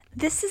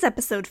This is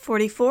episode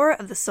 44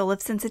 of the Soul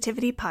of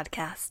Sensitivity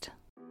podcast.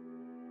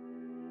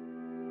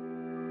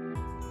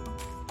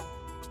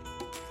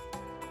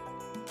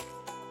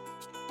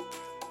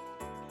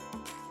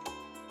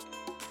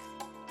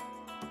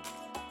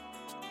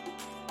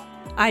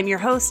 I'm your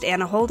host,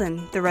 Anna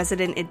Holden, the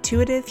resident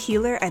intuitive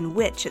healer and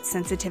witch at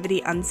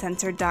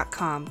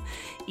sensitivityuncensored.com.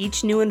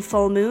 Each new and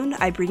full moon,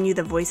 I bring you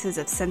the voices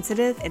of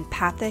sensitive,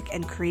 empathic,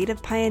 and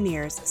creative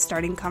pioneers,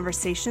 starting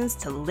conversations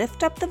to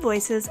lift up the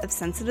voices of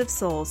sensitive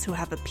souls who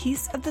have a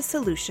piece of the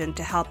solution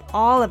to help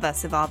all of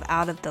us evolve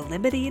out of the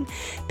limiting,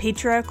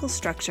 patriarchal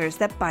structures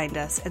that bind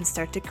us and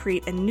start to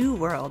create a new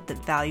world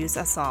that values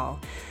us all.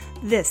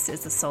 This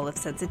is the Soul of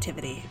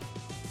Sensitivity.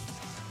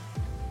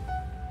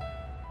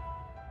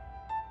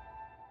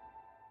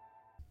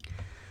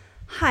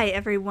 Hi,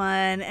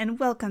 everyone, and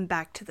welcome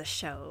back to the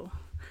show.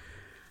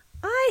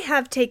 I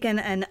have taken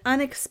an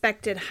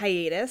unexpected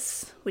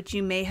hiatus, which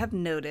you may have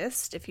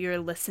noticed if you're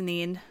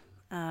listening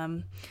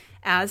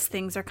as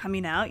things are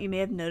coming out. You may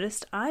have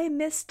noticed I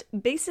missed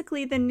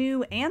basically the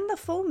new and the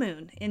full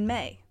moon in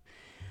May,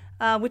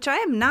 which I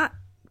am not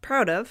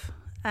proud of,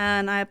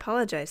 and I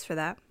apologize for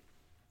that.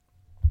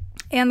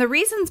 And the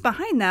reasons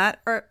behind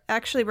that are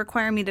actually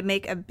require me to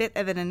make a bit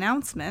of an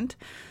announcement,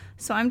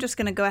 so I'm just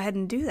going to go ahead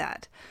and do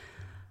that.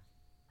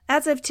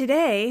 As of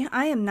today,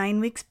 I am 9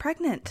 weeks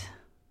pregnant.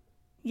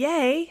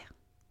 Yay!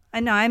 I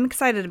know, I'm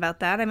excited about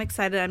that. I'm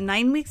excited. I'm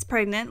 9 weeks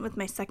pregnant with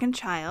my second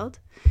child.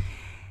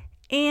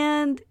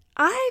 And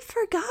I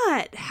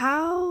forgot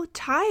how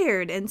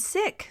tired and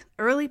sick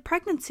early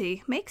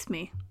pregnancy makes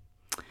me.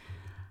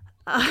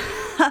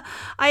 I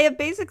have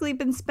basically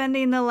been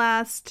spending the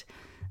last,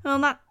 well,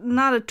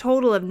 not a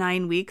total of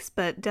 9 weeks,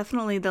 but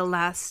definitely the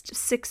last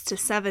 6 to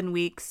 7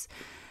 weeks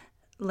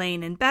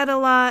laying in bed a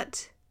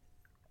lot,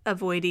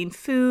 avoiding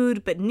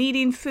food, but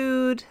needing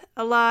food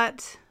a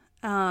lot,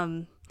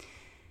 and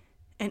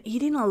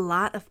eating a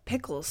lot of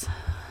pickles.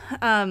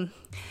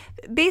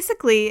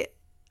 Basically,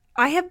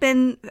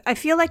 I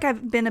feel like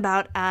I've been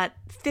about at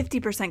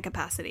 50%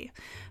 capacity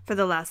for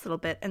the last little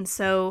bit. And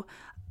so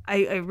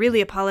I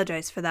really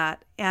apologize for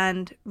that.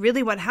 And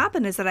really what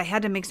happened is that I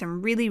had to make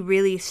some really,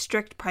 really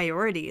strict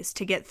priorities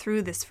to get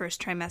through this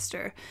first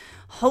trimester.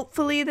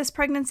 Hopefully this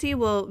pregnancy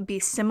will be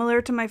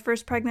similar to my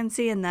first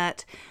pregnancy in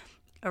that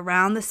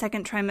around the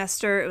second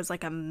trimester, it was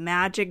like a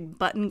magic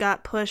button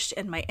got pushed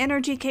and my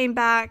energy came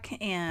back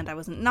and I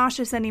wasn't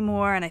nauseous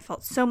anymore and I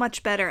felt so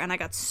much better and I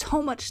got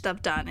so much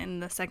stuff done in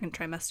the second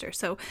trimester.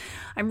 So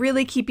I'm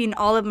really keeping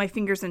all of my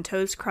fingers and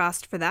toes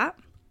crossed for that.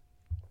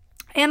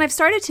 And I've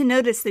started to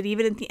notice that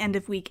even at the end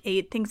of week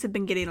 8, things have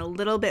been getting a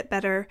little bit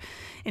better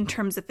in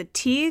terms of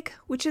fatigue,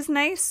 which is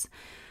nice.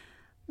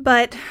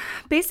 But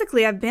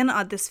basically, I've been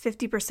at this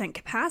 50%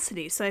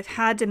 capacity, so I've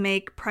had to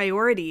make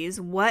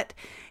priorities. What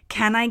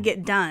can I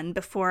get done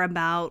before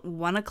about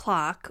 1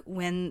 o'clock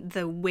when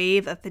the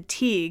wave of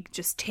fatigue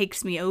just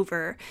takes me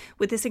over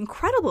with this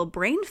incredible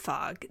brain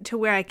fog to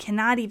where I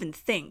cannot even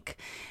think?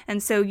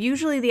 And so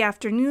usually the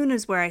afternoon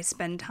is where I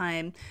spend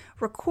time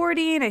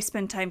recording, I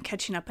spend time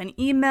catching up on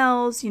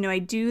emails. I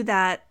do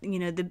that,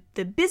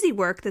 the busy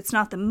work that's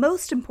not the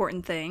most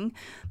important thing,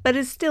 but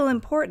is still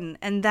important.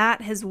 And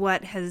that is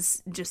what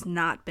has just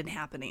not been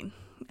happening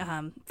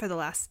for the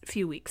last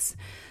few weeks.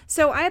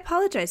 So I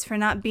apologize for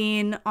not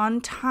being on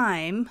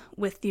time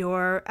with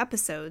your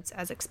episodes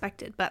as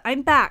expected, but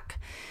I'm back.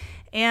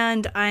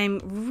 And I'm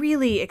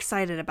really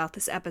excited about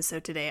this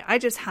episode today. I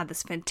just had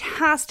this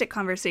fantastic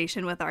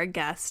conversation with our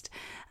guest,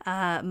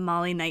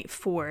 Molly Knight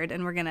Ford,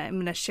 and I'm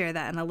gonna share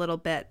that in a little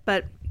bit.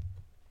 But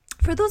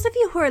for those of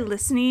you who are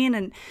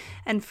listening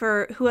and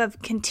for who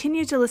have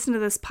continued to listen to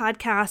this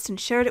podcast and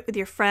shared it with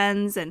your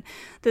friends, and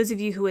those of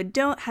you who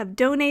have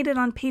donated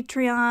on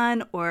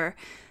Patreon or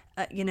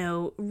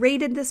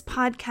rated this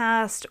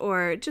podcast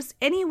or just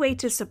any way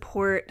to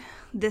support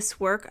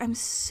this work, I'm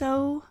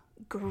so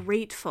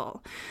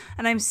grateful.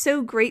 And I'm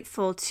so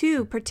grateful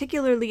too,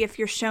 particularly if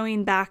you're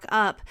showing back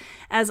up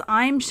as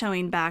I'm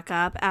showing back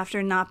up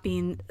after not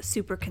being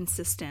super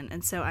consistent.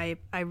 And so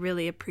I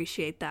really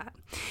appreciate that.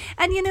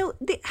 And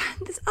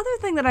this other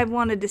thing that I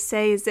wanted to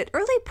say is that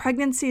early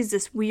pregnancy is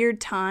this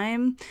weird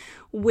time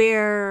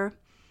where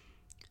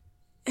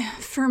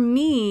for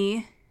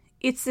me,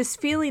 it's this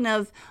feeling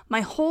of my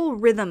whole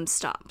rhythm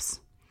stops.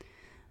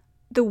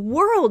 The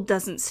world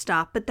doesn't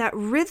stop, but that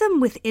rhythm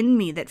within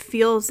me that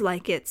feels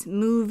like it's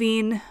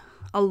moving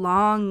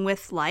along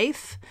with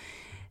life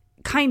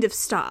kind of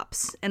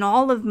stops. And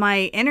all of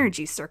my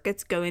energy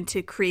circuits go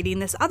into creating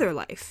this other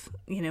life,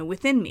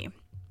 within me.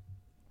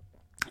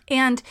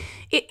 And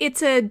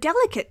it's a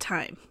delicate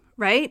time,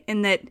 right?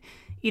 In that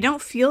you don't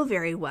feel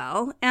very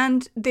well.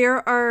 And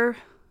there are,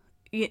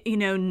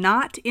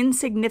 not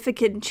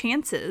insignificant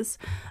chances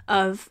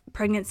of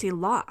pregnancy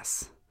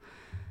loss.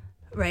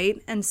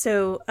 Right? And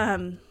so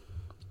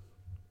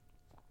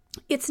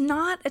it's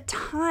not a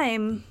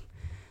time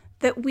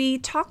that we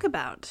talk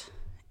about.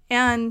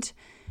 And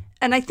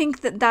I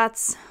think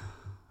that's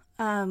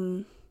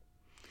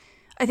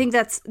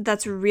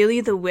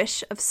really the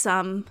wish of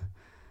some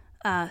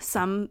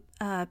some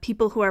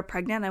people who are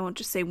pregnant, I won't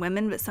just say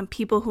women, but some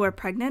people who are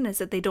pregnant, is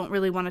that they don't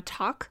really want to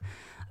talk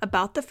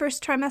about the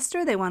first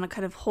trimester. They want to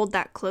kind of hold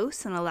that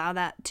close and allow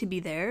that to be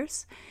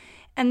theirs.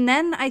 And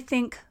then I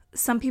think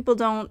some people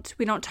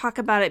we don't talk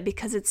about it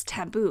because it's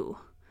taboo.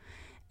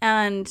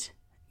 And,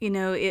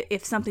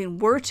 if something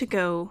were to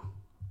go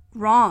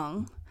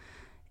wrong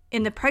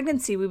in the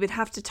pregnancy, we would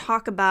have to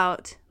talk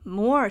about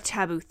more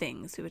taboo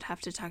things. We would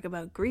have to talk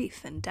about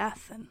grief and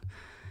death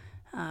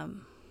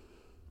and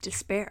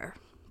despair,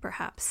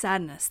 perhaps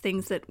sadness,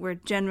 things that we're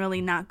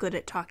generally not good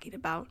at talking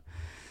about.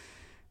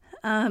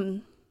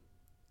 And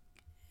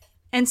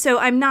so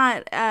I'm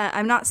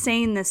not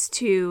saying this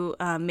to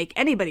make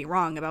anybody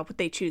wrong about what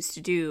they choose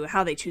to do,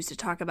 how they choose to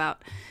talk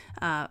about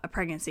a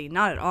pregnancy,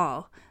 not at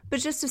all. But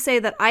just to say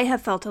that I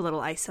have felt a little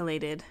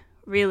isolated,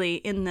 really,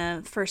 in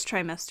the first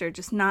trimester,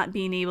 just not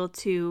being able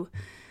to,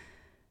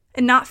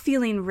 and not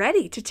feeling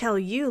ready to tell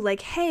you,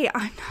 like, hey,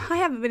 I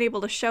haven't been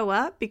able to show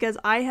up because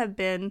I have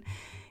been,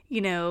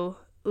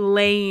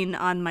 laying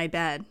on my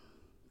bed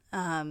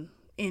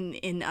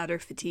in utter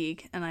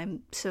fatigue, and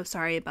I'm so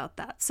sorry about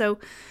that. So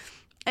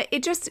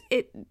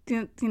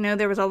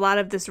there was a lot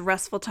of this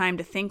restful time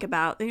to think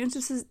about.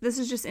 This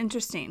is just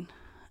interesting.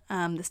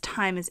 This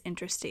time is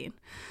interesting.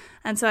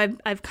 And so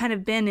I've kind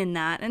of been in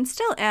that, and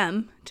still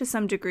am to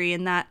some degree,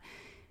 in that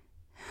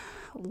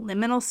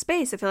liminal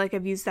space. I feel like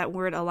I've used that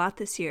word a lot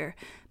this year,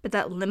 but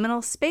that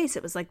liminal space,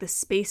 it was like the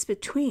space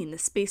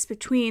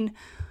between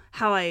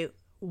how I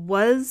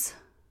was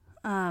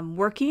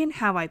working,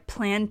 how I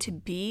planned to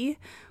be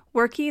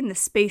working, the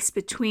space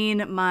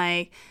between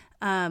my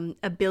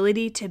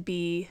ability to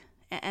be,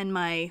 and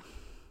my,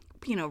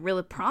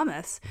 really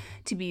promise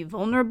to be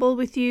vulnerable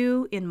with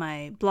you in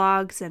my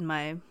blogs and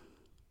my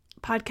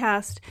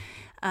podcast,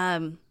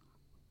 and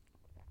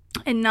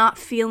not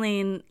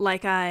feeling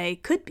like I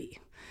could be.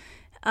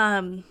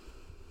 So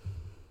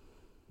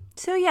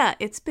yeah,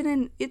 it's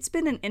been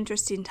an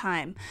interesting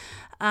time.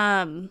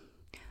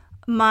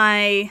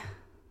 My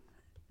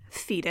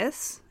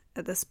fetus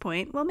at this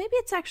point, well, maybe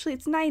it's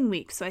 9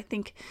 weeks. So I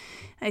think,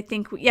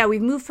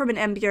 we've moved from an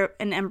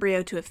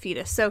embryo to a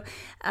fetus. So,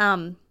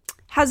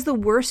 has the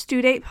worst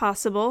due date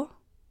possible,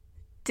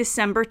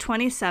 December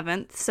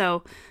 27th.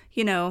 So,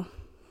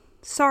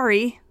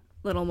 sorry,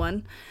 little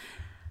one.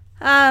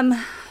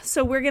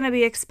 So we're going to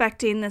be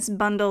expecting this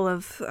bundle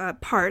of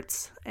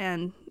parts,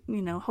 and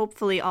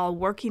hopefully all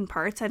working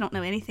parts. I don't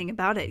know anything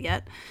about it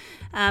yet,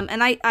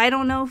 and I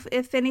don't know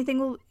if anything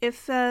will,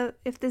 if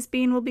this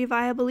being will be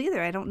viable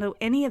either. I don't know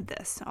any of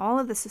this. All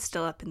of this is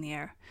still up in the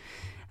air.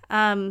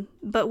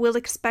 But we'll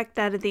expect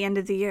that at the end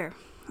of the year,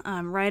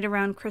 right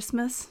around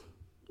Christmas,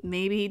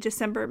 maybe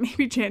December,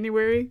 maybe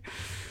January.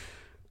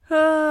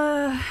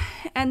 And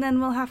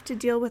then we'll have to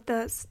deal with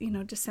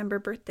the, December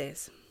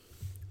birthdays.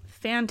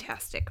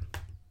 Fantastic.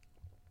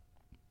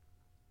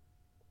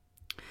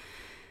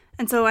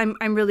 And so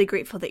I'm really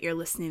grateful that you're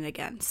listening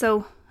again.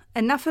 So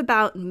enough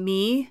about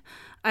me.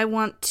 I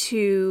want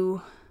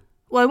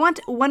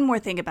one more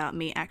thing about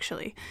me,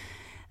 actually.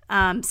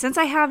 Since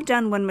I have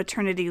done one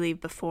maternity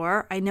leave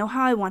before, I know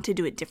how I want to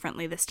do it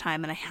differently this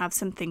time, and I have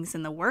some things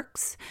in the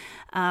works.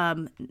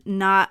 And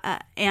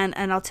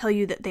I'll tell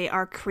you that they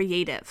are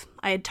creative.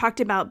 I had talked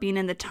about being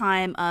in the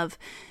time of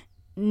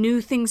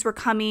new things were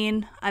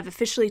coming. I've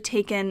officially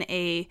taken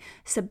a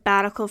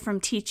sabbatical from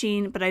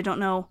teaching, but I don't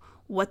know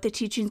what the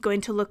teaching is going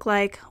to look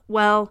like.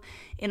 Well,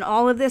 in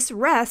all of this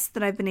rest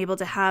that I've been able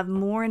to have,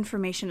 more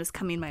information is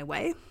coming my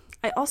way.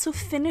 I also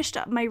finished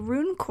up my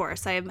rune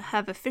course. I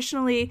have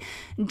officially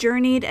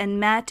journeyed and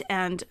met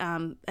and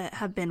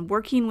have been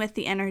working with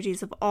the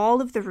energies of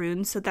all of the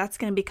runes. So that's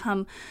going to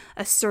become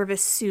a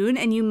service soon.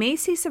 And you may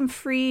see some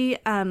free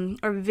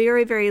or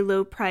very, very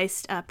low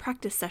priced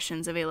practice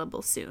sessions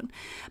available soon.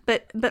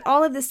 But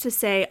all of this to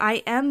say,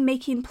 I am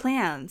making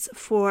plans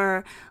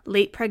for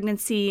late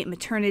pregnancy,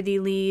 maternity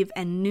leave,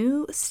 and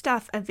new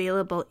stuff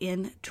available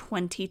in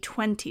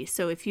 2020.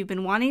 So if you've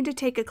been wanting to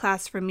take a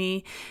class from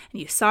me and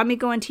you saw me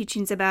go on teaching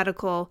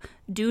sabbatical,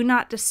 do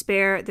not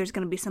despair. There's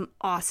going to be some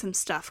awesome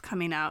stuff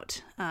coming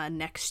out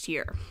next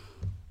year.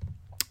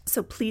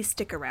 So please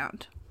stick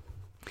around.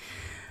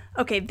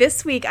 Okay,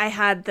 this week I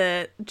had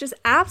the just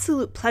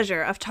absolute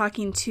pleasure of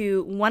talking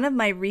to one of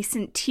my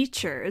recent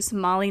teachers,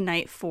 Molly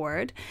Knight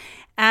Ford.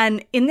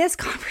 And in this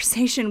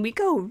conversation, we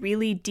go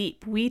really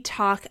deep. We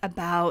talk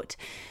about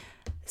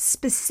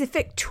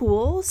specific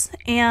tools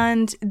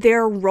and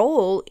their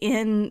role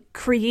in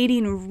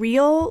creating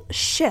real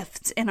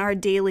shifts in our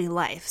daily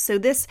life. So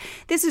this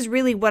is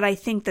really what I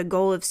think the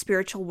goal of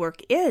spiritual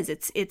work is.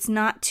 It's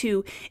not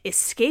to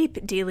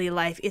escape daily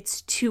life,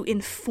 it's to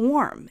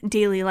inform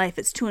daily life.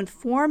 It's to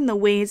inform the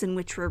ways in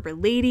which we're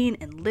relating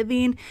and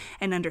living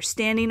and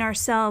understanding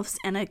ourselves,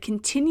 and a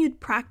continued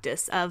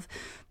practice of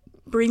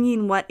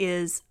bringing what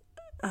is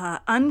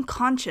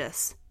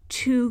unconscious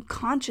to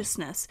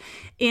consciousness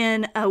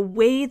in a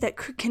way that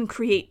can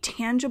create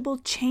tangible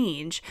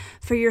change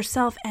for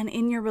yourself and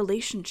in your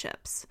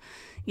relationships.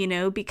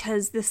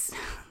 Because this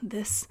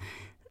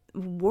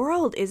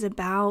world is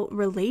about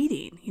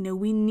relating.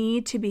 We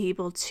need to be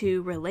able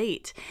to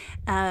relate.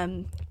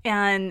 And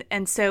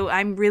so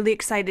I'm really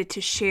excited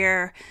to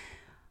share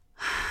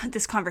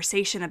this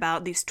conversation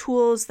about these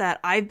tools that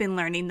I've been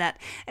learning that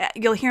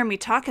you'll hear me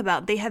talk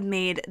about. They have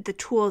made the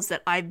tools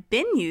that I've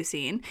been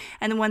using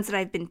and the ones that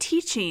I've been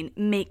teaching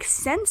make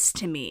sense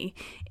to me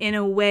in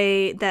a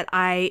way that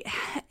I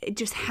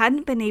just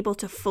hadn't been able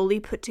to fully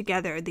put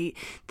together.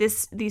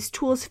 These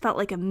tools felt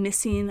like a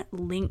missing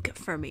link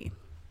for me.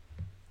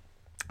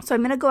 So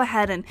I'm going to go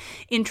ahead and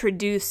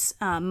introduce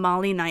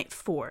Molly Knight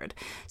Ford.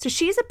 So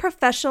she's a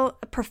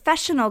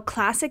professional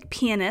classic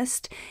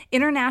pianist,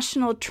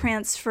 international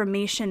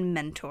transformation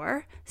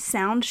mentor,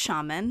 sound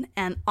shaman,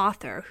 and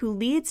author who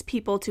leads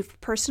people to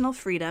personal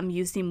freedom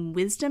using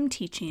wisdom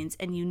teachings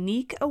and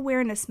unique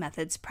awareness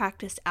methods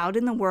practiced out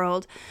in the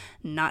world,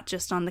 not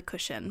just on the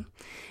cushion.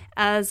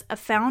 As a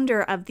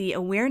founder of the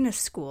Awareness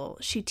School,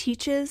 she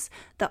teaches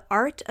the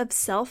art of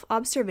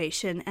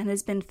self-observation and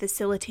has been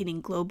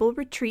facilitating global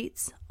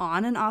retreats,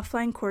 on and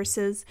offline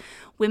courses,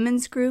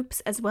 women's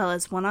groups, as well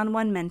as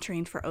one-on-one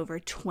mentoring for over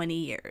 20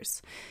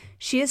 years.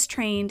 She is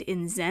trained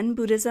in Zen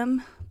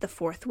Buddhism, the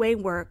Fourth Way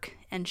work,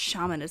 and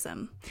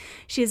shamanism.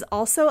 She is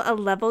also a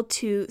level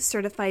 2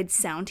 certified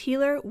sound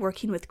healer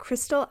working with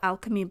crystal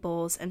alchemy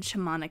bowls and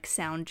shamanic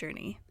sound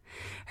journey.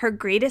 Her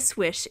greatest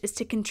wish is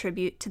to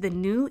contribute to the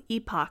new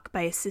epoch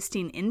by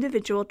assisting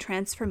individual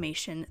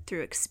transformation through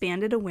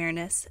expanded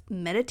awareness,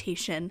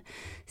 meditation,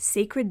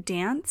 sacred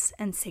dance,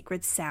 and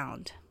sacred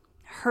sound.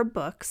 Her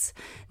books,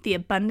 The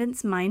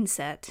Abundance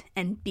Mindset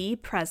and Be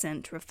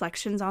Present: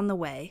 Reflections on the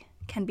Way,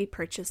 can be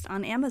purchased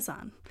on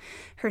Amazon.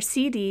 Her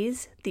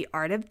CDs, The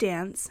Art of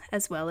Dance,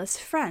 as well as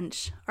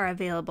French, are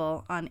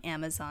available on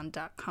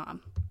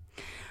Amazon.com.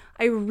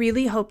 I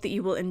really hope that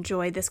you will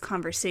enjoy this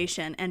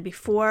conversation, and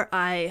before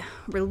I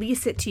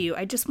release it to you,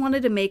 I just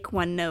wanted to make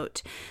one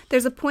note.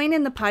 There's a point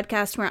in the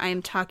podcast where I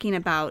am talking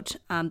about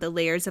the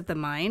layers of the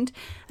mind,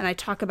 and I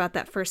talk about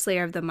that first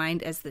layer of the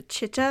mind as the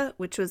chitta,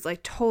 which was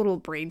like total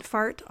brain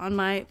fart on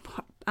my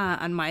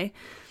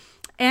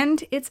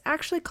and it's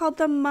actually called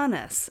the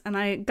manas. And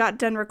I got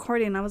done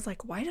recording, and I was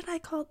like, why did I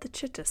call it the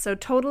chitta? So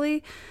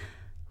totally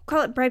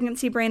call it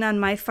pregnancy brain on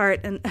my fart,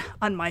 and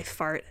on my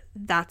fart.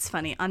 That's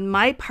funny. On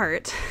my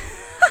part.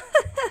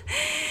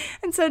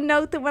 And so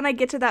note that when I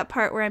get to that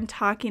part where I'm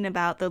talking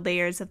about the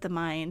layers of the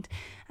mind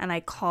and I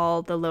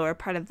call the lower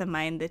part of the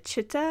mind the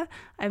chitta,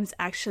 I'm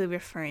actually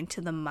referring to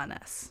the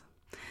manas.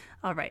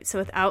 All right. So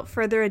without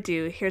further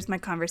ado, here's my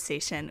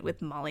conversation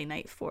with Molly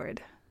Knight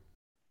Ford.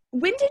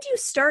 When did you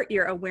start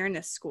your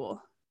awareness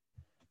school?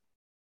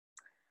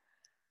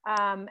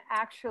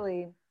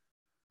 Actually,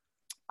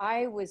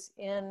 I was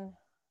in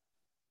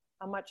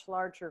a much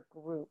larger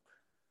group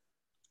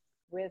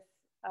with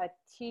a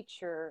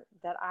teacher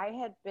that I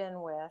had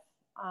been with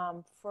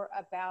for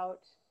about,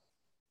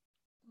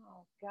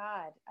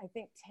 I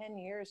think 10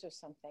 years or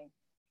something.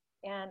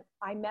 And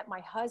I met my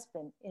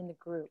husband in the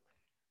group.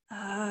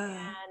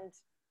 And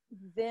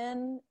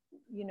then,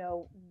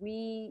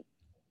 we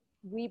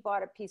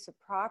bought a piece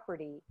of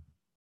property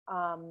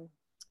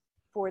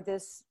for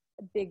this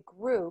big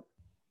group.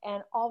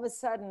 And all of a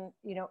sudden,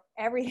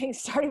 everything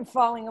started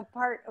falling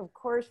apart. Of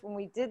course, when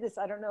we did this,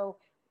 I don't know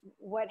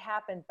what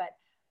happened, but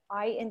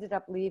I ended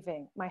up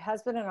leaving. My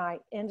husband and I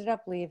ended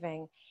up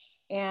leaving.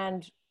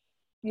 And,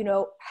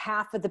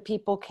 half of the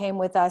people came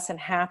with us and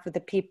half of the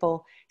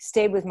people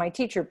stayed with my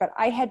teacher. But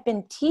I had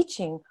been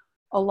teaching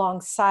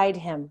alongside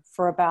him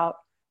for about,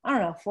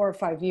 4 or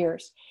 5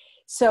 years.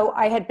 So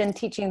I had been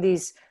teaching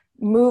these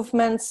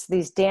movements,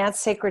 these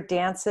sacred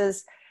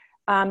dances,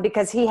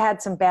 because he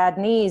had some bad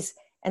knees.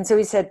 And so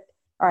he said,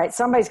 all right,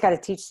 somebody's got to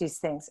teach these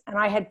things. And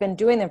I had been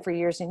doing them for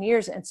years and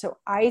years. And so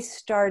I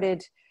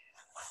started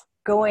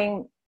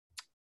going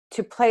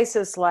to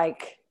places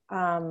like,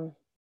 I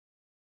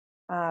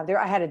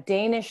had a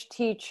Danish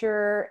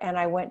teacher, and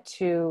I went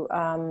to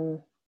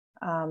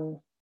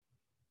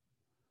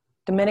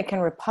Dominican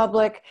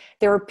Republic.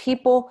 There were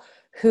people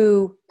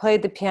who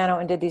played the piano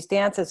and did these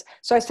dances.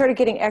 So I started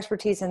getting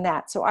expertise in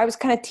that. So I was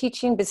kind of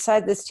teaching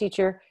beside this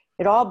teacher.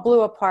 It all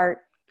blew apart.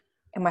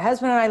 And my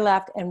husband and I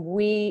left, and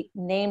we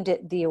named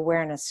it the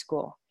Awareness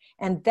School.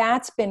 And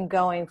that's been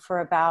going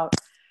for about,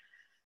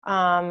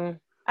 more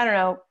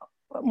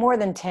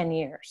than 10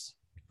 years.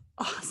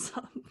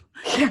 Awesome.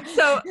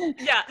 So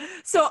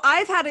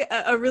I've had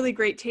a really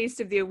great taste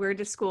of the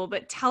Awareness School,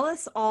 but tell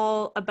us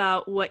all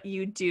about what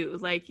you do.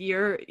 Like we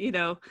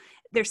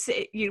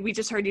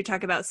just heard you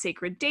talk about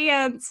sacred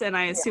dance, and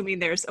I'm assuming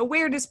there's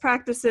awareness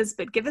practices,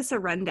 but give us a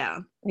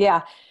rundown.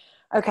 Yeah.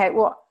 Okay.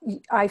 Well,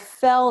 I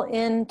fell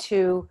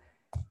into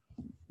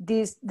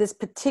this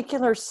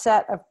particular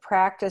set of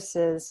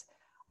practices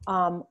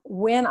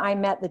when I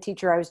met the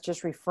teacher I was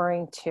just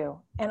referring to.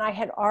 And I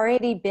had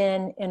already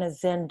been in a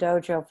Zen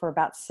dojo for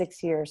about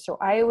 6 years. So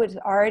I was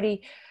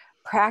already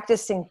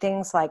practicing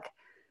things like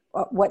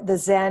what the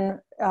Zen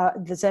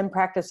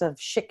practice of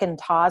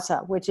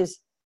shikantaza, which is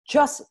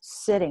just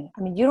sitting.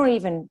 I mean, you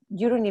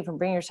don't even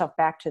bring yourself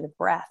back to the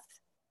breath.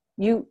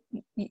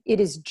 it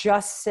is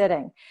just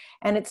sitting,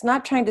 and it's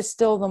not trying to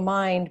still the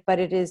mind, but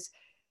it is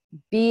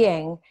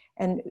being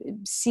and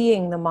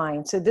seeing the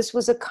mind. So this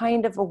was a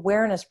kind of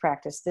awareness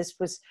practice. This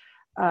was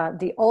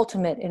the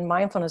ultimate in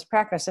mindfulness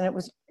practice, and it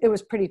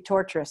was pretty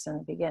torturous in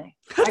the beginning.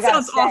 That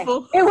sounds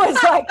awful. It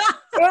was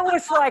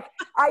like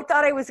I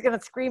thought I was going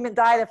to scream and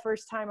die the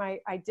first time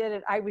I did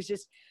it. I was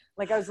just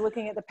like, I was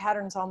looking at the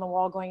patterns on the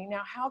wall, going,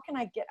 now how can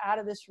I get out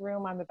of this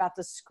room? I'm about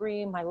to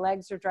scream. My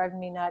legs are driving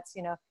me nuts,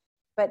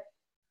 But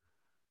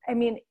I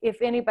mean,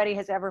 if anybody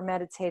has ever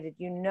meditated,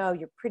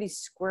 you're pretty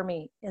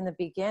squirmy in the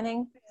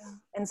beginning. Yeah.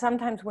 And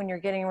sometimes when you're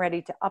getting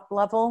ready to up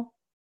level,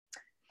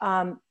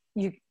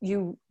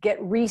 you get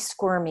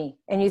re-squirmy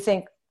and you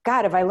think,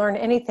 God, have I learned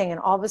anything? And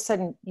all of a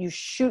sudden you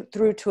shoot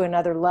through to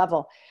another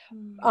level.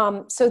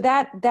 So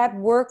that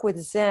work with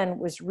Zen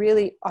was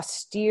really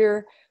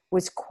austere,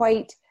 was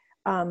quite,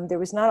 there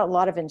was not a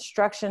lot of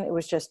instruction. It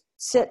was just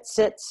sit,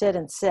 sit, sit,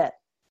 and sit.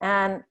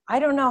 And I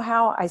don't know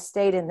how I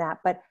stayed in that,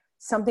 but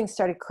something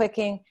started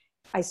clicking.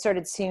 I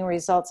started seeing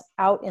results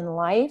out in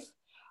life,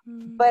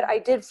 but I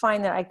did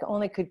find that I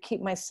only could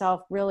keep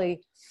myself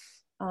really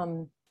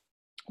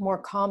more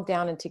calmed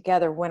down and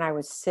together when I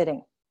was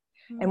sitting.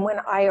 And when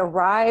I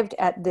arrived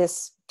at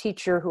this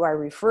teacher who I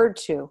referred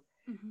to,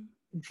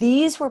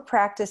 these were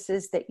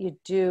practices that you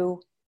do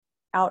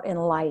out in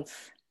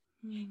life,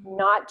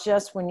 not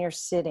just when you're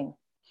sitting.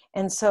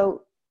 And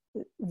so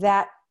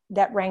that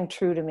rang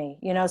true to me.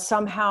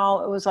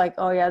 Somehow it was like,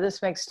 oh yeah,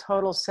 this makes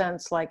total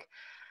sense. Like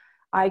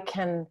I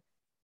can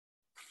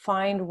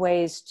find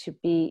ways to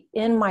be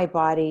in my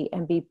body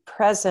and be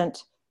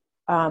present,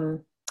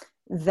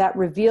 that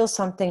reveal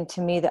something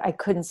to me that I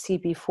couldn't see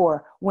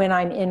before, when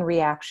I'm in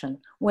reaction,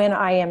 when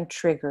I am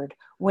triggered,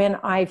 when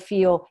I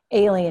feel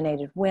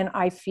alienated, when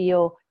I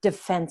feel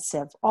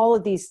defensive, all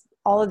of these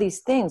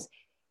things,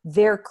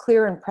 they're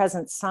clear and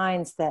present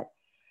signs that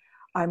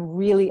I'm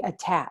really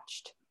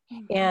attached.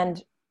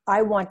 And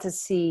I want to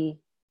see,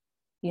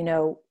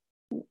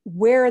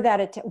 what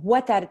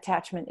that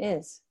attachment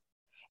is.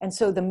 And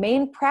so the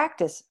main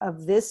practice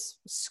of this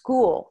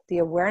school, the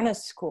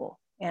awareness school,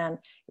 and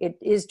it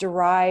is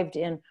derived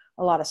in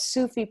a lot of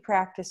Sufi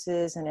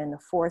practices and in the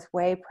fourth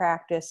way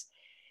practice.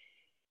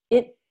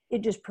 It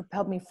just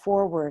propelled me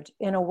forward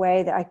in a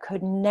way that I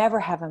could never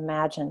have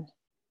imagined.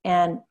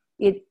 And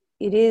it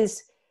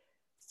is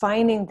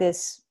finding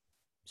this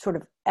sort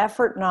of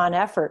effort,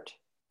 non-effort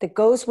that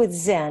goes with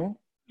Zen,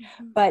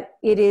 but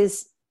it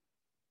is,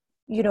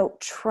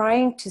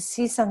 trying to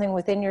see something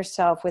within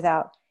yourself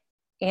without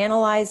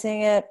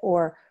analyzing it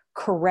or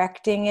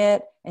correcting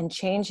it and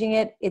changing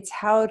it. It's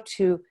how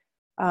to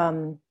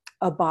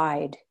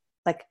abide.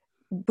 Like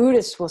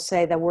Buddhists will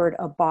say the word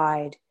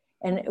abide.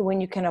 And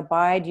when you can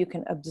abide, you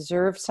can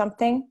observe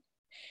something.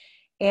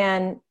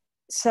 And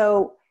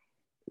so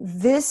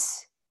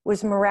this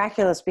was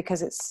miraculous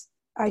because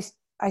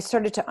I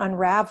started to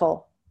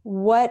unravel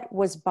what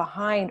was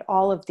behind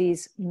all of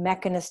these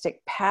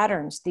mechanistic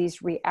patterns,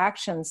 these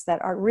reactions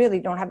that really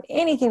don't have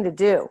anything to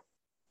do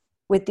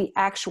with the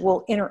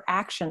actual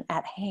interaction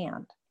at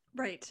hand.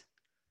 Right.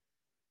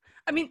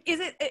 I mean,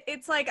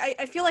 it's like,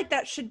 I feel like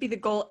that should be the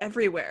goal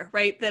everywhere,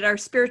 right? That our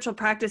spiritual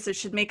practices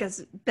should make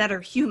us better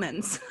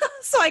humans.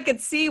 So I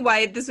could see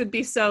why this would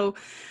be so,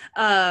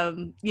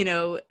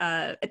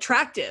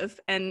 attractive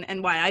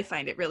and why I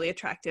find it really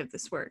attractive,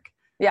 this work.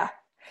 Yeah.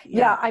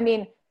 I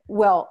mean,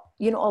 well,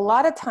 a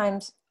lot of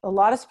times, a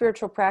lot of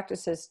spiritual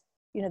practices,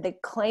 they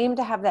claim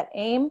to have that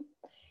aim,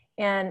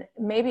 and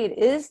maybe it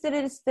is that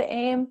it's the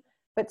aim,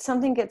 but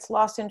something gets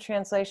lost in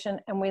translation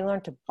and we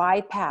learn to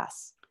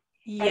bypass.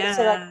 Yes.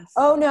 So like,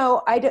 oh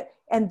no, I do.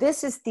 And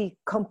this is the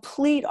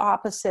complete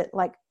opposite.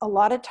 Like a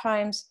lot of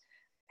times,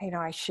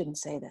 I shouldn't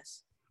say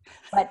this,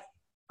 but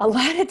a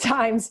lot of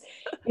times,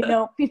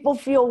 people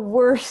feel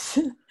worse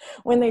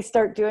when they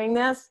start doing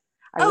this.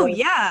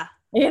 Yeah.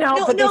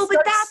 But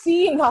that's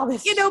seeing all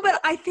this.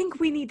 But I think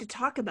we need to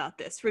talk about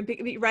this,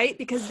 right?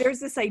 Because there's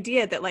this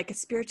idea that like a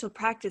spiritual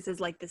practice is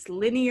like this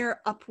linear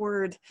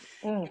upward,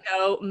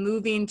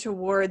 moving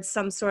towards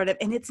some sort of,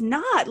 and it's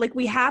not. Like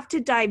we have to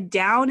dive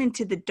down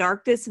into the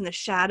darkness and the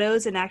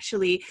shadows and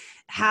actually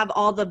have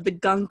all of the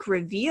gunk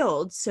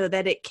revealed so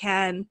that it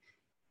can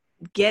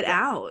get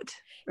out.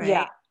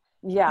 Right?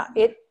 Yeah.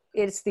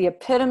 It's the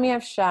epitome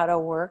of shadow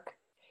work.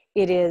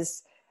 It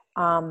is,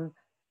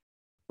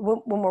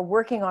 when we're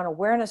working on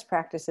awareness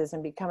practices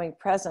and becoming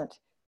present,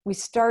 we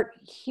start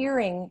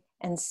hearing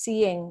and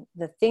seeing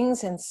the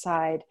things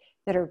inside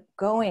that are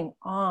going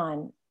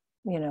on,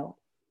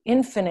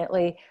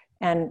 infinitely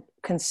and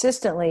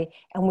consistently.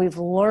 And we've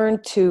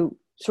learned to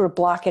sort of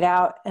block it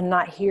out and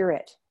not hear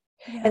it.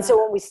 Yeah. And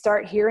so when we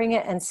start hearing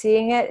it and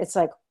seeing it, it's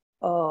like,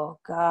 oh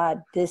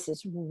God, this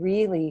is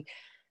really,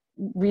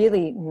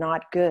 really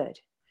not good.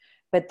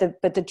 But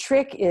the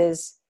trick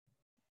is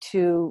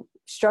to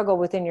struggle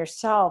within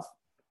yourself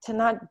to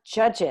not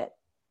judge it,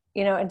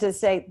 and to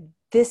say,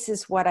 this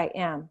is what I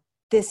am.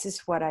 This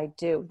is what I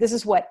do. This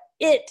is what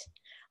it,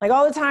 like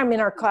all the time in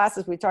our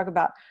classes, we talk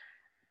about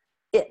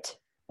it.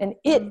 And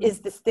it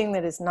is this thing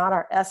that is not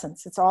our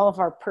essence. It's all of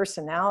our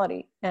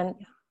personality. And,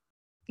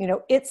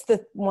 it's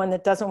the one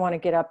that doesn't want to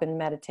get up and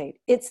meditate.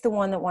 It's the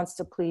one that wants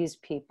to please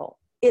people.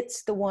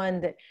 It's the one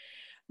that,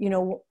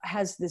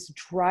 has this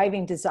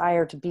driving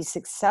desire to be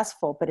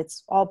successful, but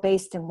it's all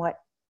based in what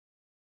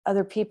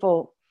other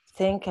people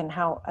think and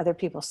how other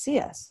people see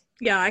us.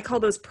 Yeah. I call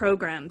those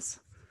programs.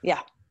 Yeah.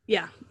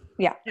 Yeah.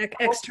 Yeah.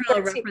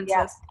 External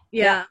references.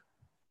 Yeah.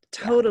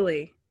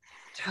 Totally.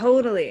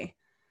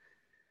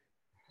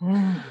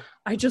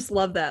 I just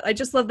love that.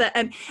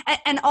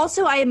 And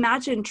also I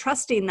imagine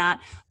trusting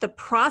that the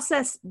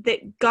process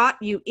that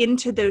got you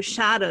into those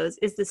shadows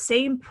is the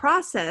same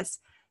process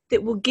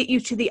that will get you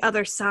to the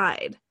other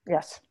side.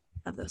 Yes.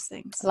 Of those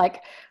things.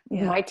 Like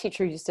my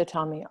teacher used to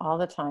tell me all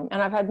the time,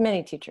 and I've had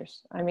many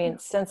teachers. I mean,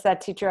 since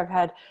that teacher, I've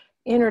had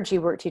energy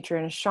work teacher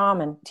and a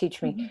shaman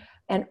teach me,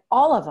 and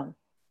all of them,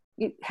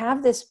 you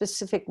have this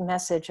specific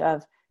message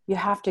of you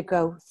have to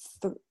go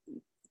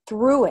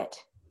through it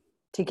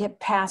to get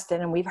past it.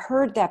 And we've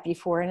heard that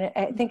before. And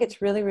I think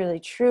it's really, really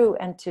true.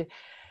 And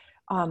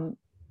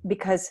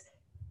because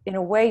in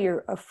a way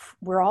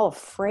we're all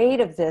afraid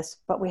of this,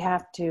 but we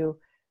have to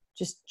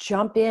just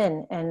jump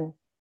in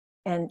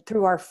and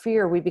through our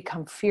fear, we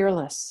become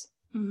fearless.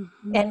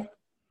 And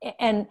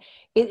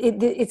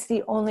it's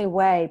the only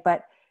way,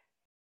 but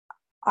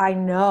I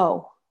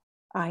know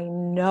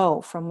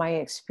from my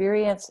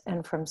experience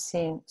and from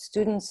seeing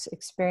students'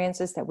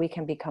 experiences that we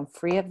can become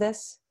free of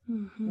this,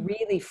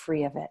 really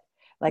free of it.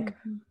 Like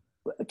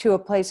to a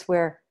place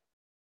where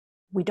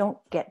we don't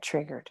get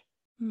triggered.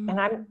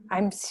 And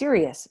I'm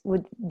serious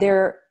with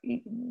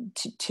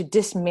to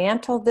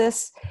dismantle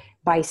this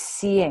by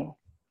seeing.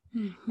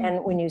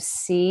 And when you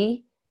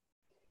see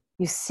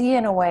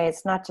in a way,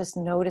 it's not just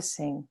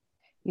noticing.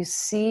 You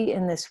see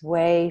in this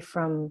way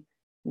from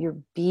your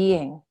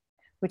being,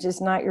 which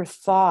is not your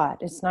thought,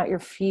 it's not your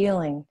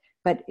feeling,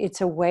 but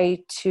it's a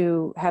way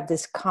to have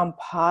this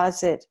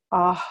composite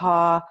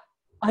aha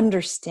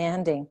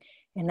understanding.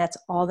 And that's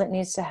all that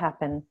needs to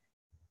happen.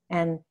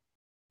 And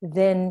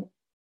then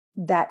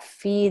that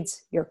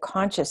feeds your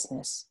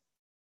consciousness.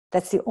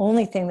 That's the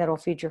only thing that'll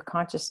feed your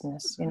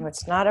consciousness.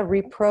 It's not a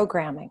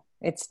reprogramming.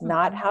 It's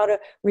not how to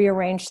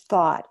rearrange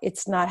thought.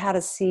 It's not how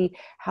to see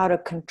how to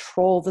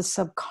control the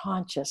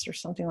subconscious or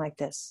something like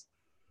this.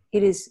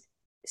 It is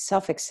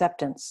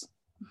self-acceptance.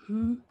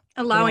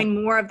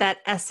 Allowing more of that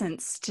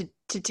essence to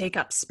take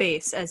up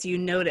space as you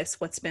notice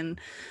what's been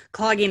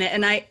clogging it.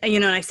 And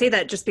I say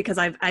that just because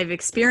I've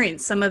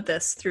experienced some of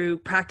this through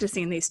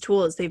practicing these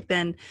tools.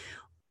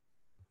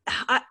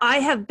 I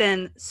have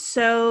been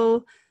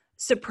so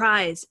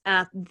surprised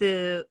at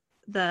the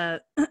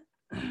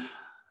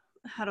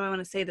how do I want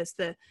to say this?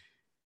 The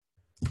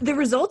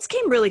results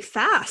came really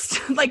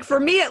fast. Like for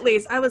me, at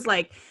least, I was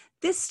like,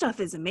 this stuff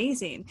is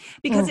amazing,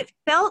 because it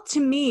felt to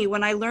me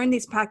when I learned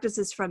these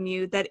practices from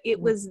you that it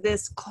was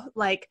this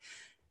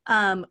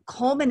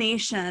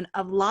culmination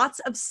of lots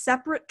of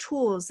separate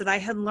tools that I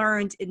had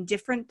learned in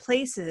different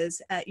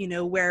places,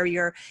 where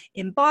you're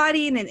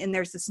embodying and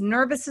there's this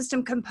nervous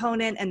system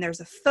component and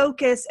there's a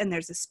focus and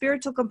there's a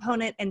spiritual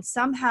component. And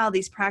somehow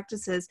these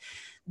practices,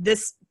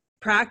 this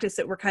practice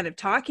that we're kind of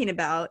talking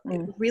about,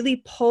 it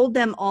really pulled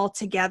them all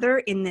together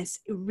in this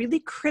really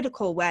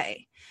critical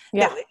way.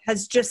 That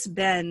has just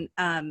been,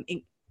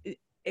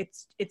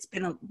 it's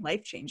been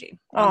life-changing.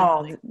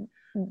 Oh,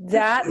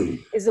 that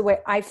is the way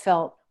I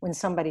felt when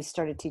somebody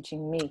started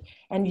teaching me.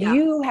 And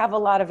you have a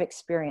lot of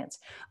experience.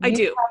 I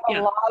do.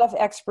 A lot of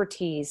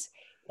expertise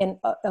in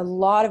a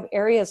lot of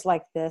areas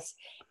like this.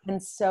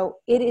 And so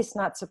it is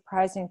not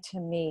surprising to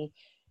me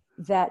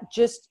that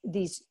just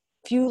these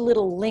few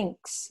little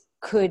links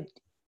could,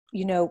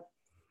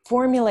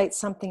 formulate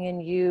something in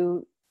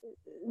you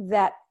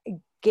that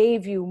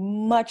gave you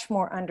much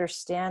more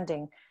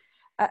understanding.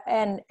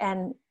 And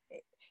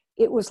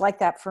it was like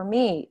that for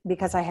me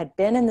because I had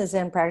been in the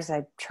Zen practice.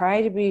 I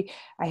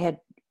had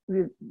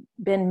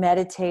been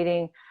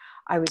meditating.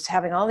 I was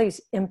having all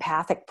these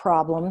empathic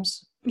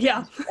problems.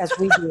 Yeah. As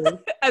we do.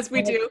 As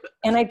we do.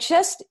 And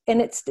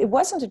it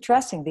wasn't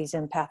addressing these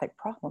empathic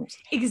problems.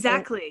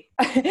 Exactly.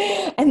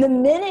 And the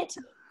minute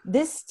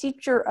this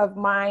teacher of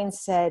mine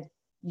said,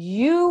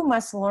 you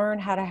must learn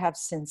how to have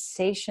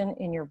sensation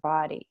in your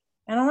body.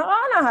 And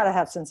I know how to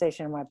have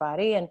sensation in my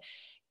body. And,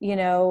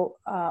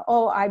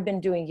 I've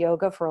been doing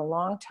yoga for a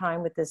long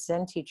time with this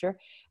Zen teacher.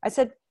 I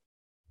said,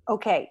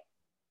 okay,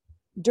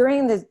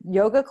 during the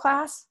yoga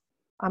class,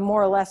 I'm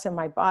more or less in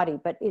my body,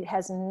 but it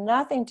has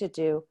nothing to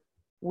do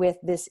with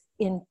this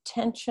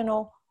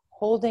intentional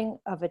holding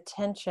of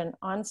attention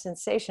on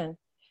sensation,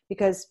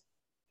 because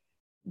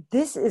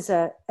this is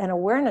an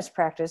awareness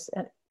practice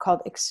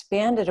called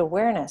expanded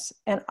awareness.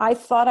 And I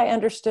thought I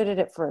understood it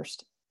at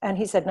first. And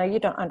he said, no, you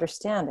don't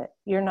understand it.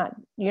 You're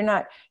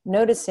not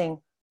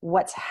noticing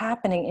what's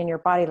happening in your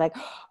body. Like,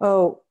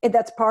 oh,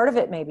 that's part of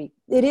it. Maybe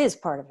it is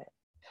part of it.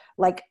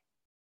 Like,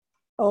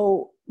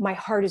 oh, my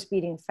heart is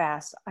beating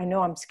fast. I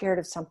know I'm scared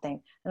of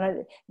something.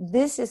 And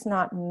this is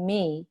not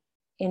me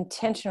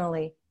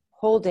intentionally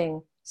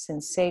holding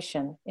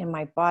sensation in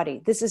my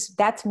body.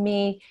 That's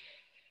me.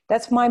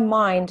 That's my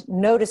mind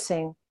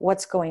noticing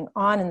what's going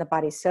on in the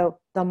body. So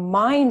the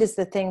mind is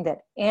the thing that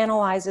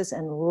analyzes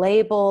and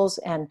labels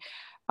and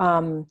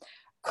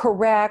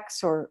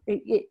corrects, or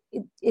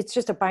it's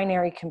just a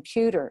binary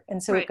computer.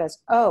 And so It goes,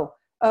 oh,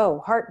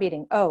 heart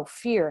beating, oh,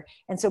 fear.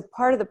 And so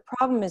part of the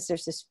problem is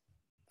there's this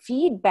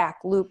feedback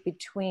loop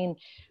between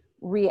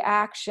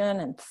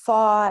reaction and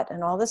thought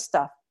and all this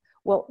stuff.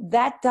 Well,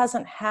 that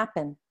doesn't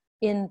happen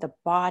in the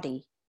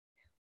body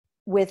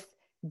with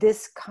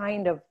this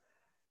kind of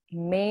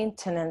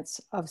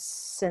maintenance of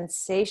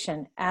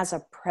sensation as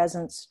a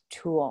presence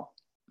tool.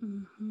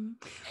 Mm-hmm.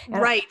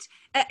 Right.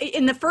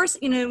 In the first,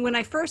 when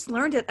I first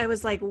learned it, I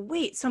was like,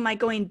 wait, so am I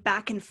going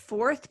back and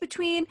forth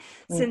between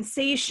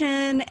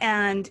sensation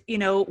and,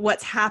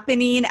 what's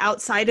happening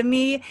outside of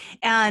me?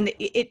 And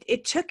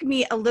it took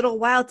me a little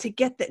while to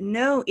get that.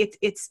 No,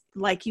 it's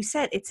like you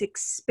said, it's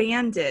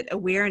expanded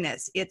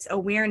awareness. It's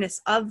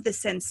awareness of the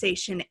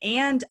sensation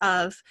and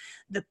of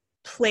the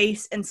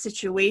place and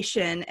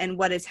situation and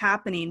what is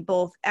happening,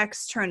 both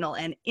external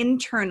and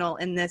internal,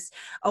 in this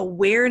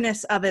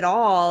awareness of it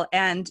all,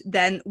 and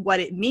then what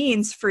it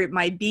means for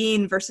my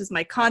being versus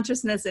my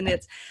consciousness. And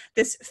it's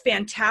this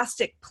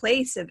fantastic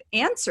place of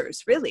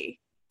answers, really.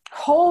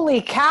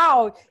 Holy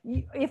cow.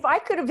 If I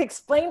could have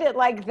explained it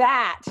like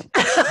that,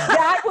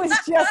 that was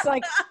just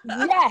like,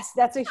 yes,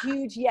 that's a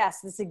huge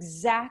yes. That's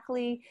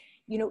exactly,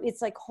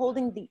 it's like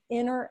holding the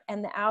inner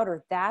and the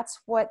outer.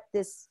 That's what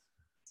this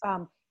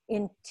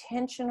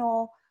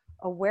intentional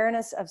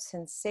awareness of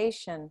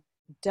sensation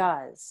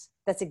does.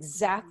 That's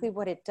exactly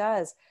what it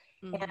does.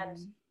 Mm-hmm. And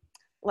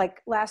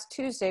like last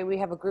Tuesday, we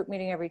have a group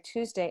meeting every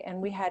Tuesday,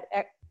 and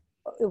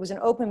it was an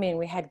open meeting.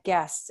 We had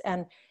guests.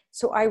 And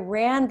so I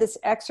ran this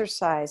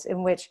exercise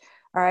in which,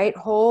 all right,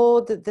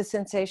 hold the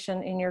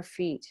sensation in your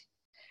feet,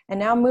 and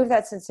now move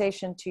that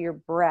sensation to your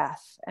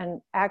breath, and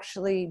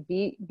actually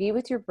be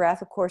with your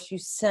breath. Of course, you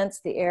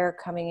sense the air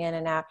coming in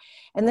and out.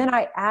 And then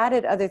I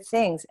added other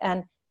things.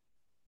 And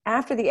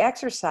after the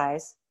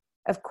exercise,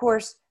 of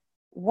course,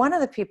 one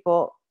of the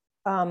people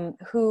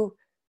who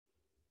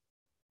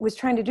was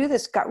trying to do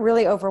this got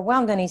really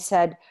overwhelmed, and he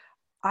said,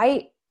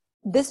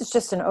 this is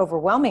just an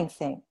overwhelming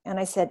thing. And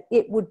I said,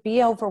 it would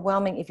be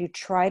overwhelming if you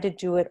try to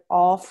do it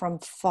all from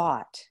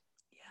thought.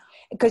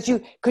 Because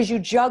you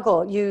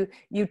juggle,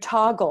 you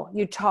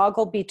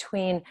toggle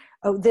between,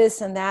 oh,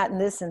 this and that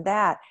and this and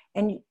that.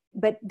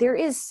 But there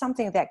is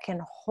something that can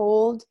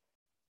hold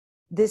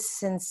this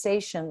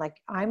sensation. Like,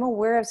 I'm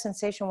aware of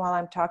sensation while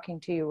I'm talking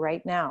to you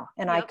right now.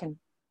 And I can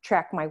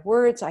track my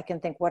words. I can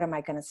think, what am I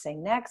going to say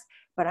next?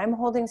 But I'm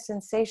holding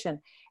sensation.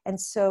 And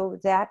so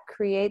that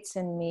creates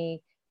in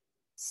me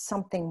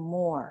something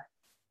more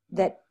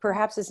that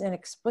perhaps is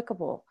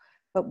inexplicable.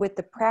 But with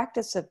the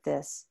practice of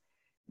this,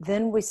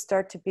 then we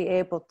start to be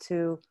able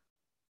to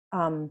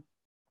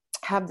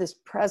have this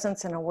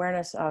presence and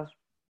awareness of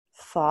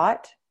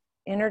thought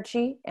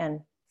energy and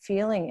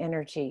feeling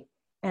energy,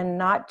 and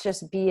not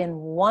just be in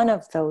one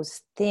of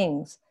those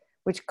things,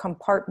 which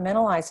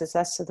compartmentalizes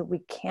us so that we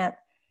can't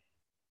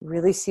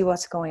really see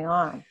what's going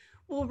on.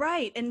 Well,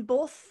 right. And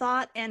both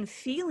thought and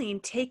feeling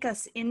take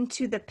us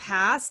into the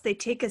past. They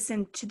take us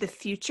into the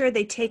future.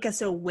 They take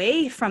us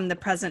away from the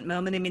present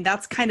moment. I mean,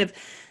 that's kind of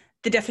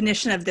the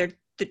definition of the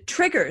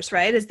triggers,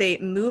 right? As they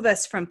move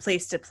us from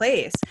place to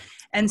place.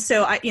 And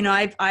so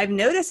I've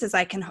noticed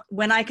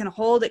when I can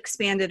hold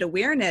expanded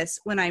awareness,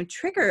 when I'm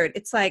triggered,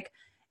 it's like,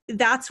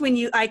 that's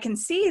when I can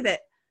see that,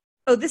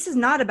 oh, this is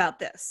not about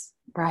this.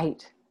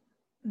 Right.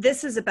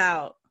 This is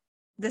about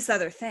this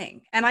other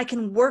thing. And I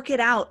can work it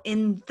out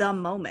in the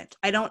moment.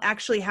 I don't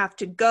actually have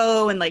to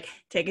go and like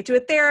take it to a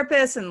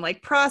therapist and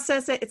like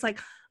process it. It's like,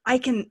 I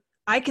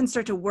can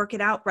start to work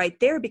it out right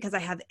there because I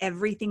have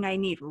everything I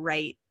need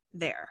right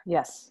there.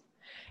 Yes.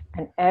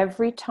 And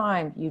every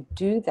time you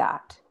do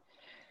that,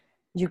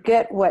 you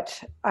get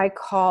what I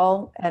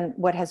call, and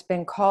what has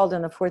been called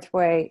in the fourth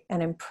way,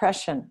 an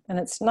impression. And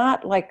it's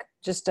not like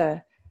just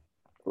an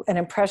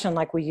impression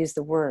like we use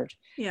the word.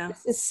 Yeah.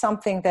 This is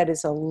something that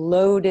is a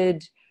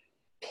loaded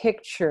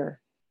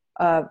picture,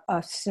 of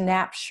a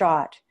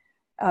snapshot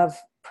of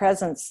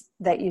presence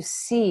that you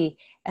see.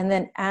 And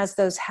then as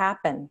those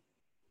happen,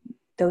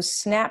 those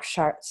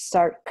snapshots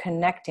start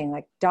connecting,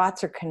 like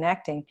dots are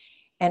connecting.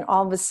 And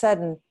all of a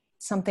sudden,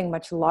 something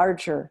much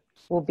larger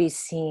will be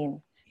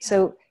seen. Yeah.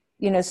 So,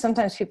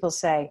 sometimes people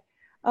say,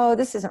 oh,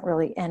 this isn't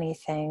really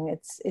anything.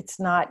 It's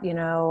not,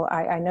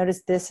 I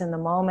noticed this in the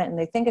moment, and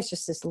they think it's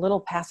just this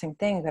little passing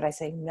thing. But I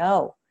say,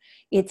 no,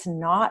 it's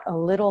not a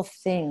little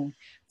thing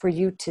for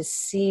you to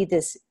see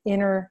this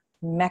inner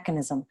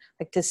mechanism.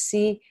 Like, to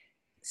see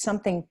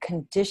something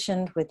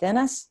conditioned within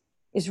us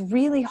is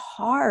really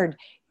hard.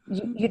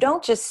 You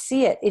don't just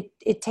see it.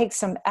 It takes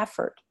some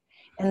effort.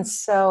 And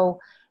so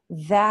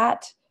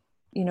that,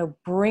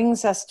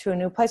 brings us to a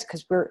new place,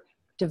 because we're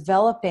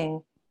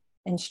developing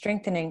and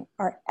strengthening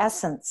our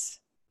essence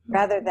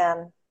rather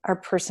than our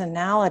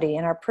personality.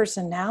 And our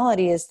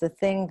personality is the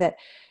thing that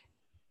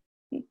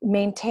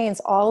maintains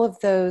all of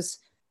those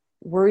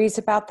worries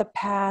about the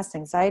past,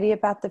 anxiety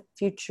about the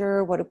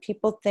future. What do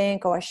people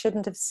think? Oh, I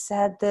shouldn't have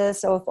said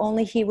this. Oh, if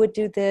only he would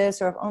do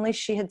this, or if only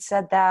she had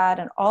said that,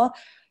 and all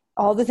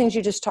the things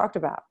you just talked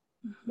about,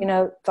 Mm-hmm. you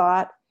know,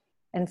 thought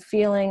and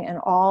feeling and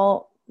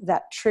all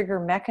that trigger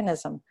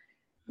mechanism.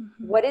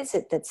 Mm-hmm. What is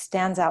it that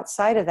stands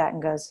outside of that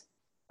and goes,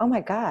 oh my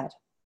God,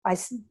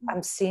 Mm-hmm.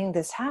 I'm seeing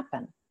this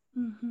happen.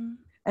 Mm-hmm.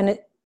 And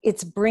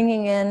it's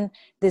bringing in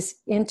this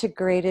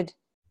integrated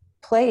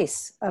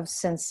place of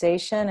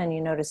sensation, and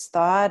you notice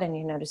thought and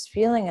you notice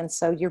feeling. And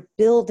so you're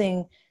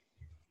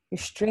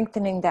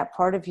strengthening that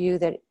part of you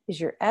that is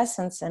your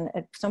essence. And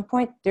at some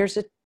point there's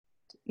a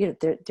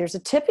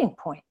tipping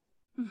point.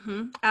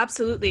 Mm-hmm.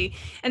 Absolutely.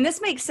 And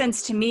this makes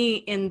sense to me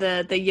in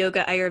the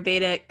yoga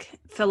Ayurvedic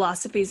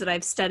philosophies that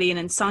I've studied, and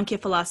in Sankhya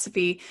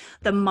philosophy,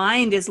 the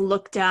mind is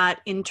looked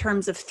at in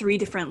terms of 3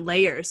 different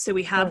layers. So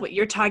we have what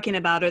you're talking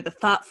about are the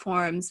thought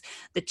forms,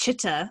 the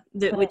chitta,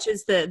 which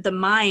is the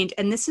mind.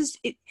 And this is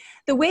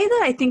the way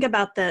that I think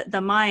about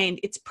the mind.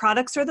 Its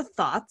products are the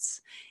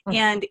thoughts,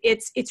 and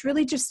it's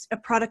really just a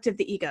product of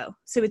the ego.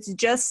 So it's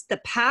just the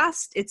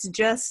past. It's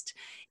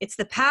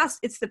the past,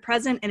 it's the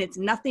present, and it's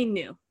nothing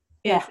new.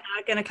 It's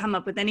not going to come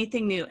up with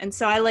anything new. And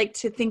so I like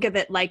to think of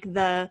it like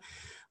the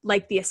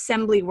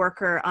assembly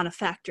worker on a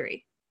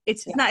factory.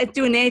 It's not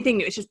doing anything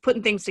new. It's just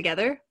putting things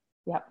together,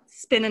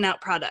 spinning out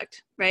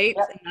product, right?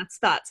 And that's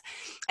thoughts.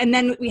 And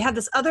then we have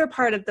this other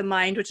part of the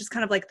mind, which is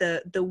kind of like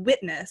the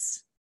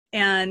witness.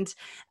 And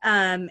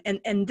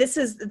this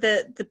is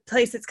the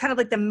place. It's kind of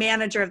like the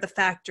manager of the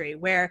factory,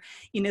 where,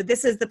 you know,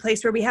 this is the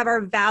place where we have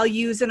our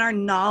values and our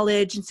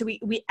knowledge. And so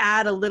we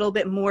add a little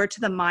bit more to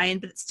the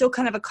mind, but it's still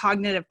kind of a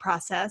cognitive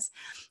process.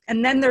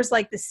 And then there's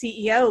like the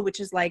CEO,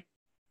 which is like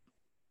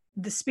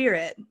the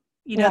spirit,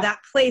 you know, that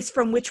place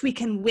from which we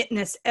can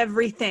witness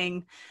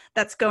everything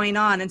that's going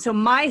on. And so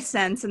my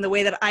sense, and the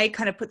way that I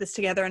kind of put this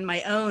together in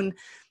my own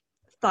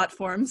thought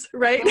forms,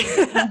 right,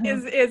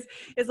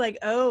 is like,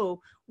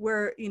 oh,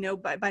 we're, you know,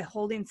 by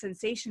holding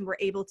sensation, we're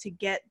able to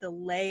get the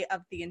lay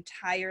of the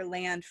entire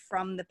land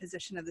from the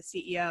position of the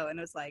CEO. And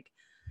it was like,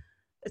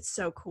 it's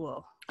so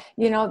cool.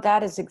 You know,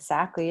 that is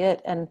exactly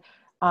it. And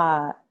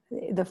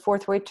the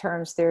fourth way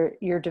terms,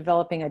 you're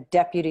developing a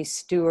deputy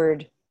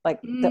steward, like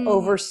the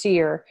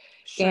overseer.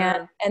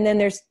 Sure. And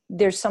then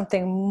there's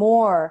something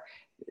more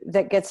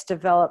that gets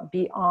developed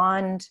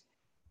beyond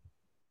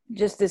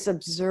just this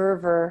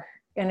observer.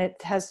 And it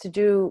has to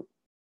do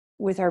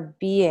with our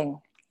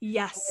being.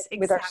 Yes,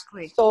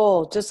 exactly. With our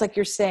soul, just like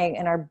you're saying.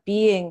 And our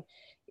being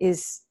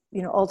is,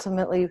 you know,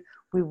 ultimately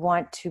we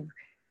want to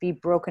be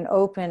broken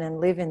open and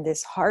live in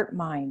this heart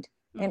mind.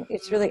 And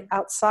it's really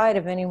outside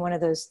of any one of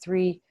those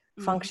 3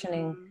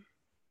 functioning,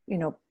 you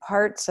know,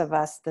 parts of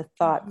us, the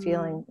thought,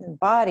 feeling, and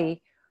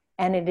body.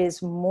 And it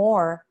is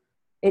more,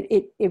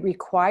 it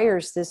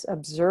requires this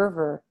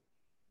observer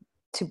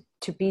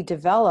to be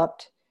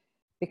developed,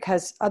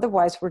 because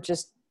otherwise we're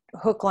just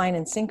hook, line,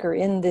 and sinker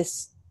in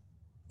this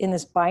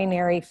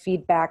binary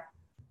feedback,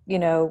 you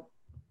know,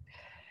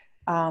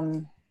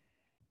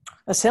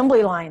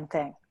 assembly line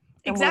thing.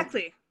 And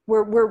exactly.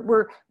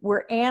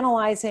 We're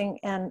analyzing,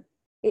 and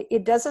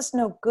it does us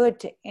no good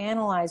to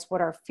analyze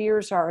what our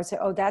fears are and say,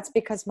 oh, that's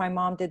because my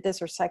mom did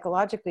this, or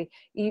psychologically.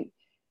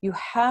 You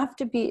have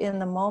to be in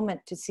the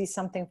moment to see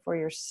something for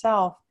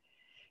yourself.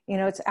 You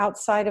know, it's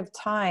outside of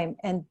time,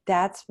 and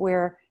that's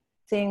where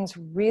things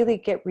really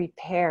get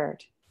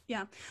repaired.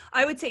 Yeah,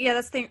 I would say,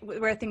 that's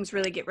where things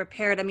really get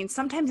repaired. I mean,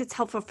 sometimes it's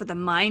helpful for the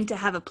mind to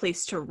have a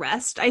place to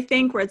rest, I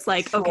think, where it's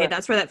like, okay,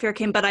 that's where that fear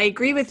came. But I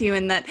agree with you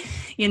in that,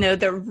 you know,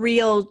 the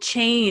real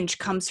change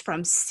comes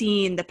from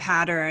seeing the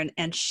pattern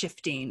and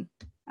shifting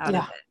out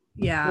of it.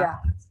 Yeah.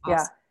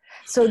 Awesome.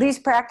 So these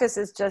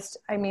practices just,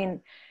 I mean,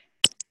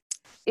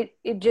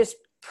 it just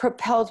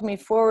propelled me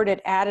forward.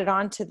 It added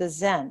on to the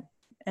Zen.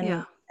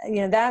 And,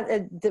 you know,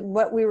 that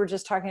what we were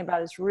just talking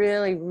about is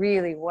really,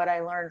 really what I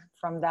learned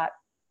from that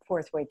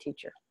fourth way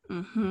teacher.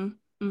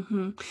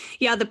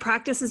 Yeah, the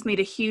practice has made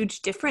a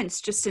huge difference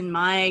just in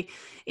my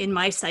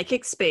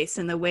psychic space,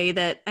 and the way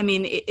that, I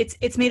mean,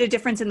 it's made a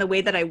difference in the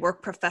way that I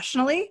work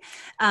professionally.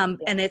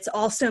 And it's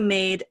also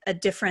made a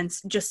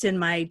difference just in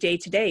my day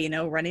to day, you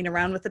know, running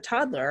around with a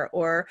toddler,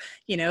 or,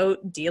 you know,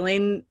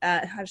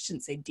 I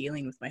shouldn't say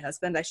dealing with my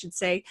husband. I should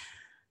say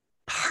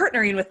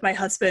partnering with my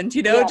husband,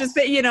 you know, just,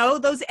 you know,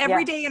 those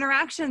everyday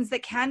interactions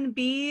that can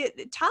be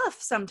tough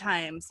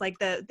sometimes, like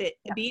the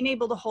being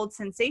able to hold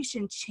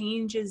sensation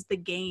changes the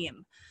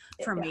game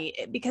for me,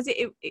 because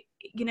it,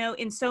 you know,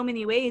 in so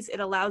many ways,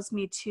 it allows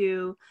me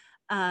to,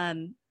 I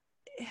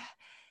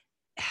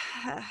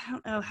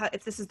don't know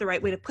if this is the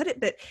right way to put it,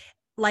 but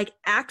like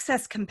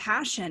access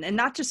compassion, and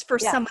not just for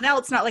someone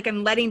else, not like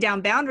I'm letting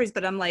down boundaries,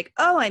 but I'm like,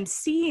 oh, I'm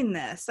seeing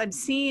this. I'm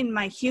seeing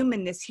my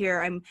humanness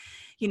here. I'm,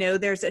 you know,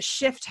 there's a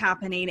shift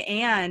happening,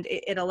 and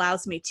it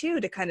allows me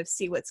to kind of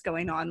see what's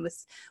going on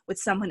with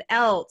someone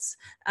else.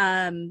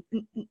 How do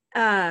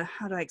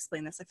I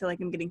explain this? I feel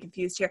like I'm getting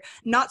confused here.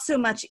 Not so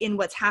much in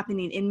what's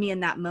happening in me in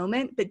that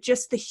moment, but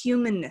just the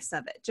humanness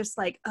of it. Just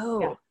like,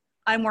 oh,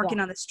 I'm working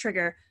on this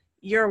trigger.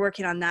 You're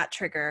working on that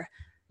trigger.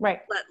 Right.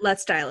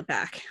 Let's dial it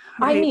back.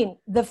 I Right? mean,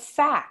 the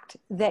fact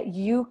that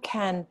you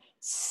can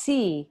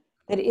see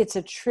that it's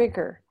a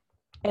trigger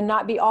and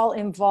not be all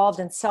involved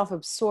and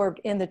self-absorbed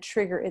in the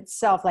trigger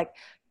itself, like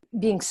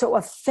being so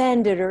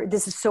offended or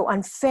this is so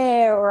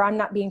unfair or I'm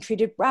not being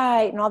treated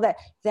right and all that,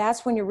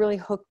 that's when you're really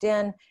hooked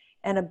in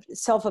and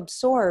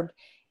self-absorbed.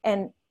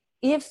 And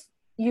if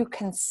you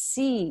can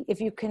see,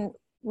 if you can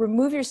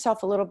remove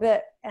yourself a little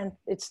bit and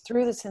it's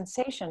through the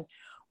sensation,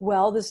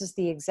 well, this is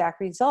the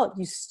exact result.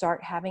 You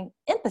start having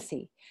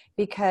empathy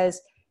because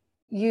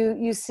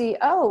you see,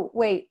 oh,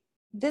 wait,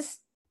 this,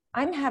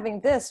 I'm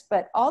having this,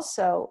 but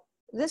also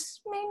this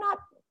may not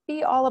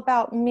be all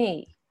about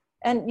me.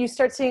 And you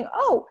start seeing,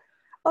 oh,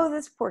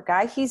 this poor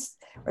guy,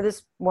 or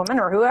this woman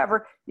or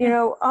whoever,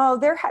 oh,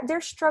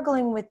 they're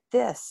struggling with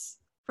this.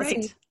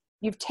 Right. So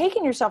you've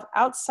taken yourself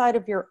outside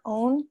of your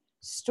own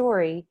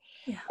story.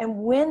 Yeah. And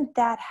when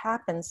that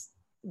happens,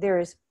 there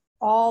is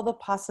all the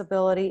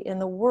possibility in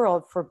the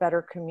world for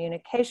better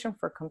communication,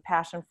 for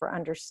compassion, for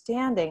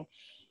understanding.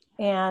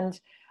 And,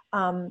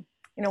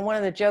 one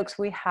of the jokes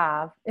we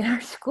have in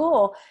our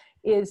school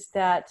is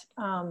that,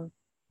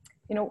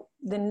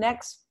 the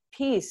next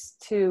piece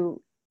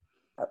to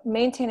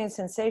maintaining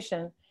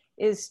sensation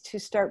is to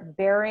start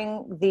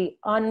bearing the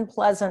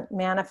unpleasant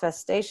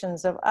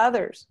manifestations of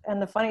others.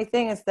 And the funny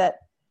thing is that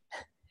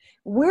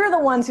we're the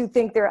ones who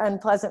think they're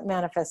unpleasant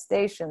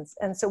manifestations.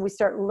 And so we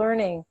start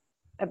learning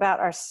about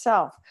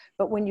ourselves.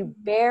 But when you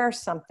bear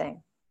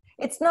something,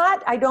 it's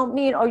not, I don't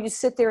mean, you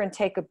sit there and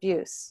take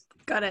abuse.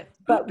 Got it.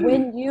 But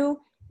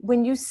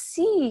when you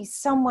see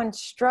someone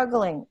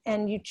struggling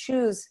and you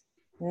choose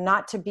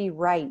not to be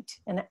right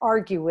and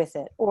argue with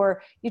it,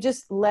 or you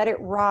just let it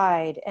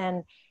ride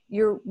and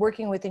you're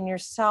working within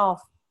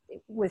yourself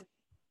with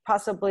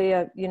possibly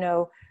a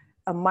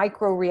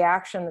micro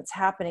reaction that's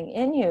happening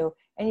in you,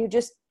 and you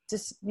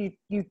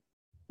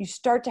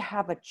start to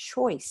have a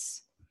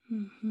choice.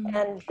 Mm-hmm.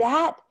 And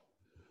that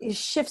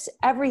shifts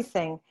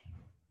everything.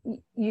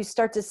 You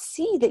start to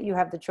see that you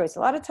have the choice. A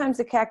lot of times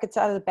the cat gets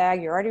out of the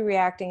bag, you're already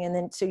reacting, and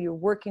then so you're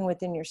working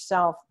within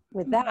yourself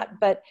with that.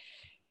 But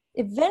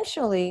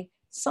eventually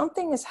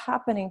something is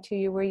happening to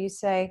you where you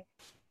say,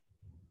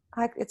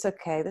 it's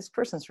okay. This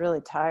person's really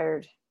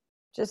tired.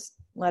 Just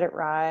let it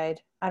ride.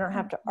 I don't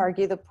have to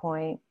argue the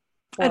point.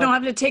 I don't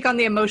have to take on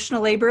the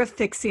emotional labor of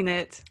fixing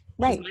it.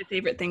 Right. It's my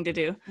favorite thing to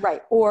do.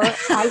 Right. Or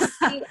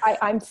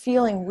I'm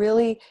feeling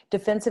really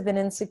defensive and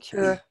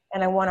insecure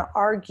and I want to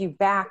argue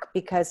back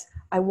because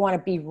I want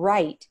to be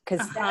right,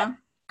 because that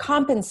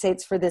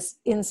compensates for this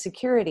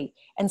insecurity.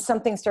 And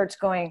something starts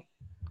going,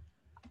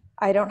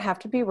 I don't have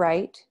to be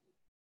right.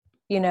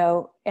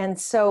 And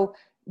so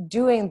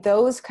doing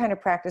those kind of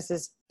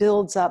practices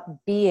builds up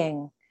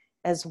being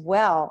as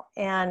well.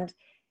 And,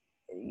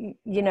 it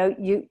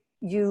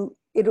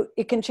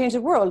can change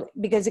the world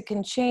because it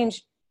can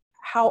change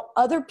how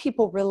other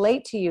people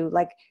relate to you.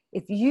 Like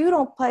if you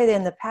don't play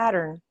in the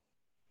pattern,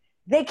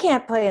 they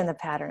can't play in the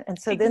pattern. And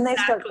so then they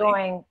start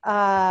going,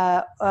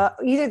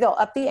 either they'll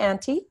up the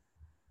ante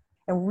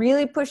and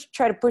really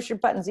try to push your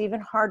buttons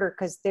even harder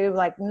because they're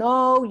like,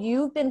 no,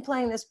 you've been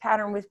playing this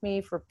pattern with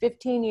me for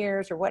 15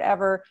 years or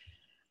whatever.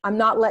 I'm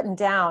not letting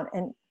down.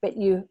 But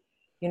you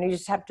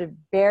just have to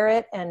bear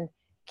it and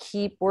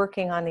keep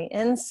working on the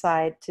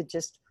inside to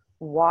just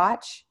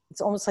watch.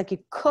 It's almost like you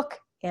cook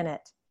in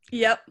it.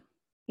 Yep.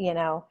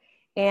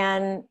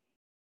 And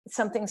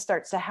something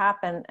starts to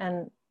happen.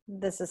 And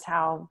this is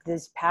how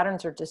these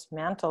patterns are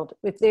dismantled.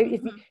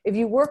 If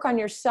you work on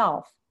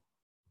yourself,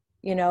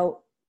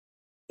 it'll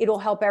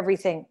help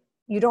everything.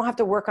 You don't have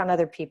to work on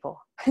other people.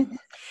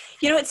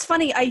 It's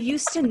funny. I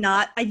used to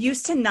not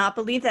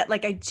believe that.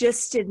 Like I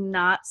just did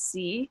not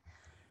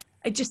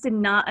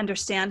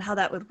understand how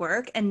that would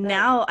work. And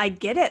now I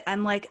get it.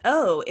 I'm like,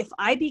 oh, if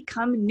I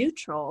become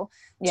neutral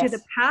to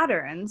the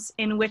patterns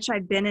in which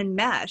I've been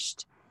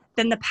enmeshed,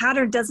 then the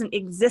pattern doesn't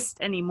exist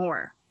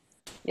anymore.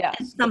 Yeah.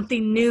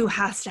 Something new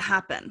has to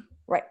happen.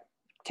 Right.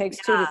 Takes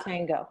two to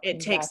tango. It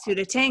takes two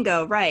to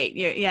tango. Right.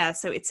 Yeah.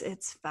 So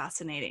it's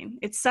fascinating.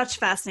 It's such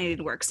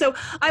fascinating work. So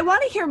I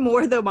want to hear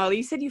more though, Molly.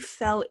 You said you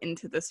fell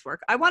into this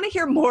work. I want to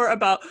hear more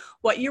about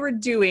what you were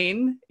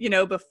doing,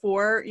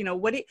 before,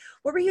 what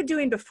were you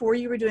doing before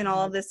you were doing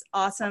all of this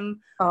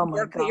awesome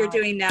work that you're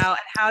doing now? And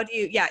how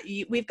do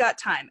we've got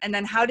time. And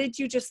then how did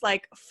you just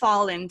like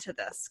fall into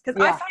this?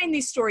 Because I find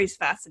these stories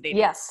fascinating.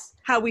 Yes.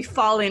 How we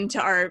fall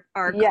into our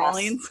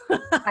callings.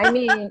 I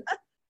mean,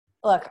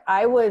 look,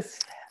 I was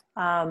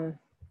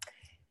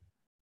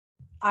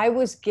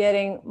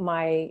getting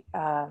my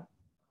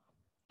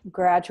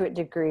graduate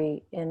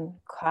degree in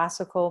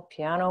classical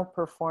piano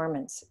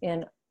performance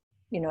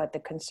at the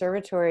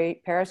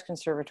conservatory, Paris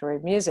Conservatory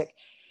of Music,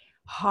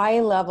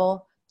 high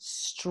level,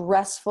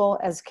 stressful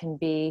as can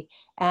be.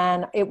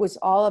 And it was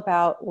all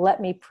about,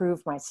 let me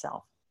prove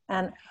myself.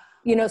 And,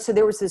 so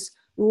there was this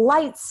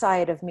light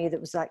side of me that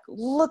was like,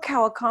 look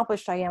how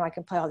accomplished I am. I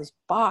can play all these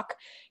Bach,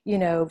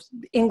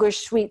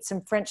 English suites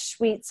and French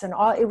suites and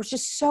all. It was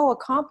just so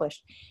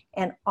accomplished.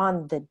 And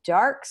on the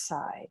dark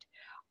side,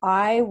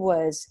 I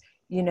was,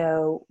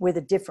 with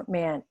a different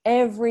man.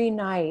 Every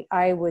night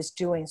I was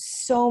doing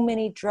so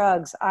many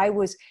drugs. I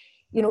was,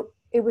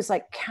 it was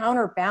like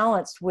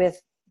counterbalanced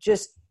with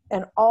just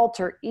an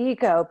alter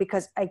ego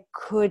because I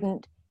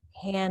couldn't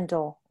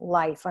handle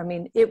life. I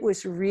mean, it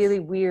was really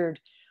weird.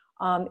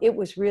 It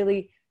was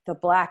really the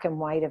black and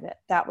white of it.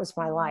 That was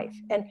my life.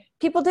 And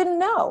people didn't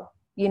know,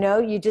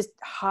 you just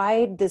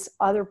hide this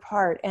other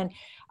part. And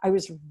I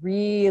was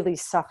really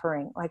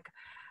suffering. Like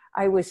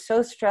I was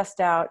so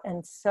stressed out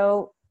and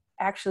so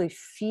actually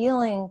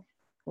feeling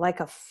like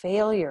a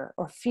failure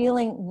or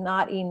feeling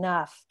not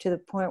enough, to the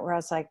point where I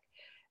was like,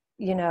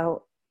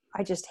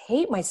 I just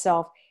hate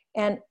myself.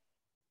 And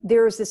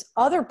there was this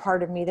other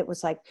part of me that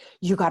was like,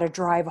 you got to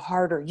drive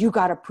harder. You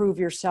got to prove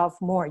yourself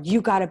more.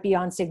 You got to be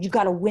on stage. You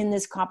got to win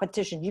this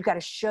competition. You got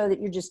to show that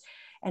you're just,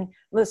 and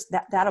listen,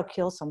 that'll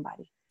kill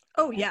somebody.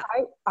 Oh yeah.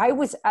 I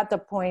was at the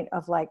point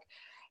of like,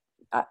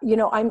 I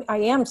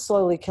am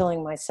slowly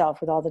killing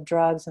myself with all the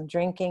drugs and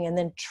drinking, and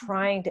then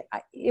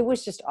it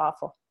was just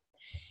awful.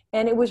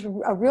 And it was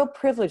a real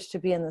privilege to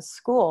be in the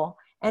school.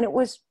 And it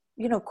was,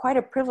 quite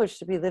a privilege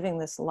to be living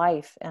this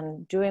life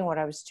and doing what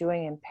I was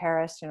doing in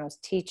Paris. I was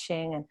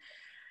teaching. And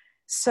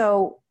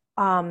so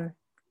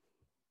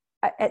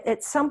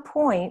at some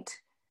point,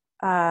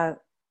 I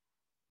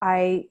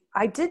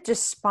did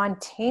just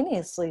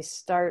spontaneously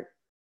start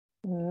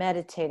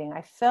meditating.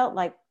 I felt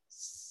like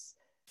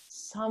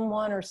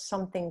someone or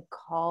something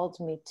called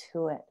me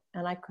to it.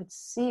 And I could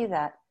see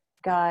that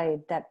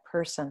guide, that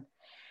person.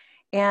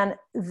 And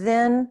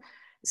then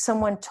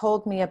someone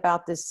told me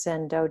about this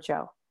Zen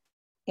dojo.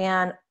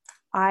 And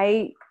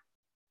I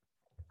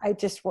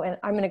just went,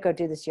 I'm going to go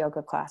do this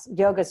yoga class.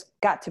 Yoga's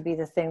got to be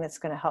the thing that's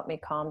going to help me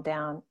calm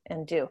down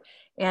and do.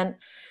 And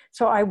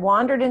so I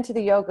wandered into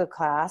the yoga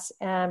class,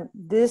 and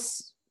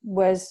this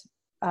was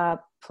a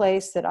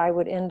place that I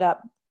would end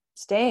up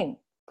staying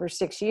for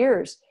 6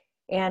 years.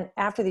 And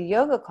after the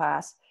yoga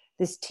class,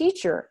 this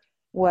teacher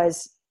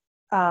was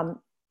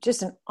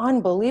just an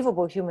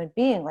unbelievable human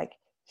being. Like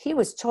he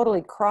was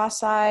totally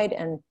cross-eyed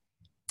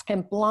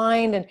and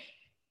blind.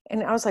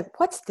 And I was like,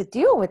 what's the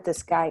deal with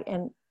this guy?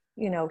 And,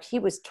 he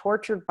was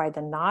tortured by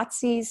the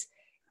Nazis.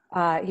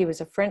 He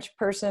was a French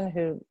person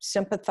who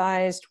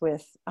sympathized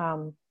with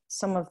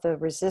some of the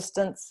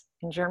resistance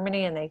in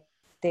Germany, and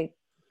they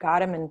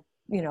got him and,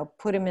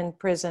 put him in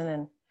prison.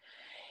 And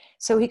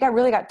so he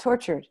really got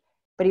tortured,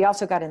 but he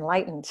also got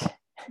enlightened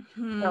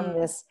from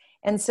this.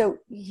 And so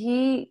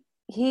he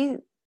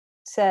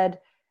said,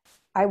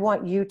 I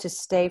want you to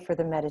stay for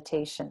the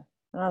meditation.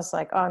 And I was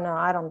like, oh no,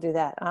 I don't do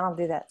that. I don't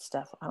do that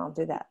stuff. I don't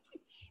do that.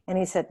 And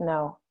he said,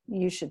 no,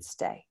 you should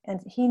stay.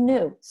 And he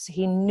knew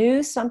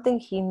something.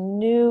 He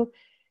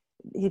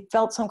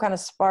felt some kind of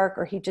spark,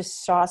 or he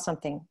just saw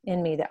something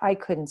in me that I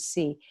couldn't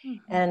see.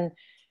 Mm-hmm. And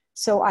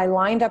so I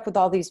lined up with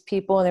all these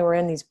people, and they were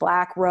in these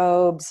black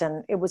robes,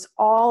 and it was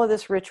all of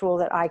this ritual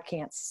that I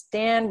can't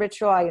stand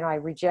ritual. I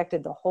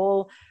rejected the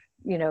whole,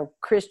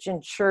 Christian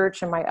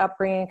church and my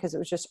upbringing, because it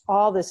was just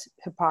all this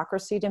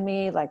hypocrisy to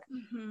me, like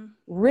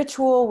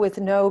ritual with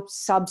no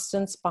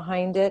substance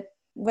behind it.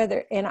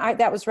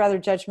 That was rather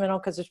judgmental,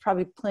 because there's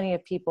probably plenty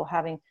of people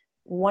having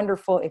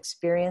wonderful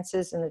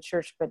experiences in the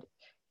church, but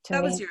to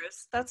that me, was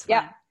yours. That's fine.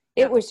 Yeah.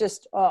 It was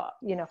just,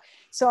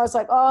 so I was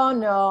like, oh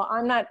no,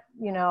 I'm not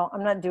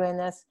doing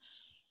this.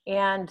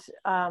 And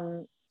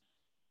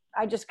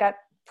I just got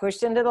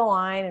pushed into the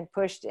line and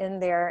pushed in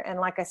there.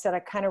 And like I said, I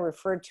kind of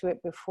referred to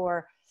it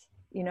before,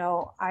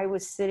 I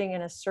was sitting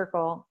in a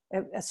circle,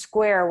 a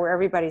square where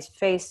everybody's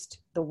faced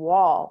the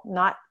wall,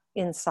 not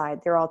inside.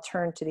 They're all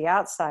turned to the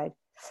outside.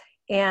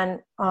 And,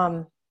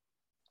 I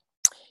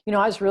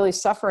was really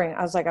suffering.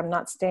 I was like, I'm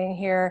not staying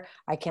here.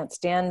 I can't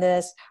stand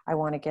this. I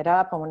want to get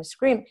up. I want to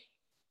scream.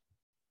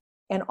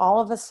 And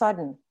all of a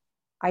sudden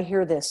I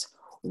hear this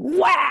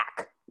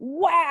whack,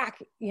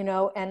 whack,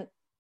 and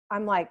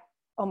I'm like,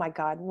 oh my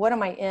God, what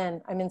am I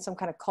in? I'm in some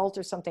kind of cult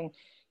or something.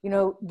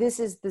 This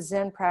is the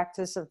Zen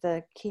practice of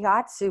the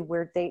Kiatsu,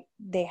 where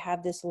they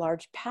have this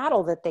large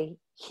paddle that they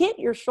hit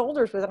your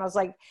shoulders with. And I was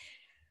like,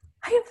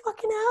 I am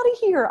fucking out of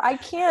here. I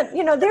can't,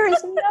 there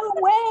is no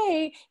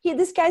way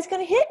this guy's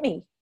going to hit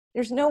me.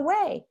 There's no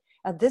way.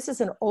 This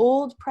is an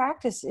old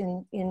practice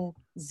in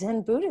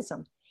Zen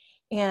Buddhism.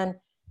 And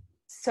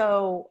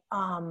so,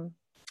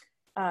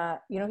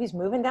 he's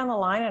moving down the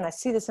line, and I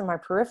see this in my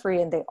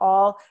periphery, and they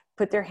all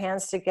put their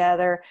hands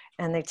together,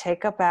 and they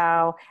take a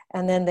bow,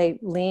 and then they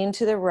lean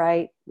to the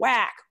right,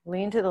 whack,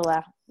 lean to the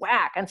left,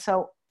 whack. And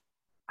so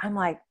I'm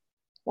like,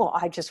 well,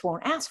 I just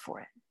won't ask for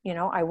it.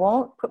 I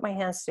won't put my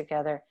hands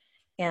together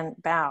and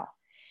bow.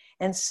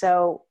 And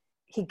so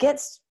he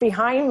gets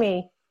behind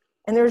me,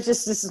 and there's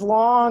just this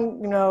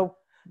long,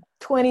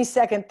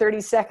 20-second,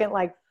 30-second,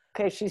 like,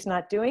 okay, she's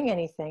not doing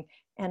anything.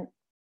 And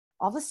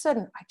all of a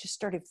sudden I just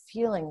started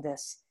feeling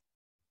this.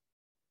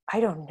 I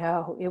don't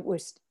know. It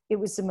was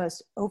the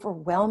most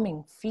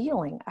overwhelming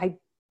feeling.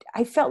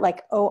 I felt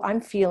like, oh,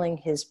 I'm feeling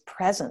his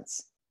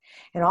presence.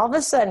 And all of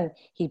a sudden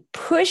he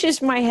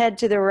pushes my head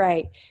to the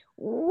right,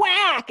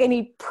 whack, and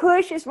he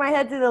pushes my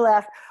head to the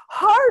left,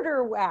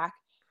 harder whack.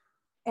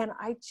 And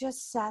I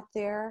just sat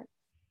there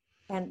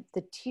and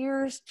the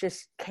tears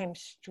just came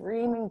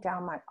streaming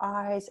down my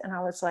eyes. And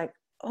I was like,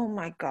 oh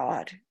my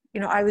God,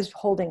 I was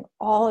holding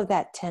all of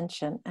that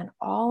tension and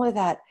all of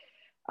that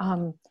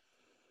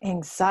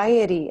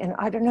anxiety. And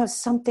I don't know,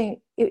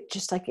 it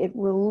just like it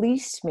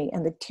released me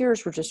and the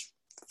tears were just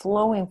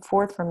flowing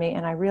forth from me.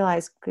 And I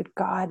realized, good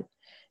God,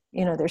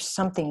 there's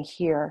something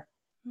here.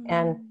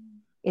 And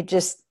it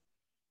just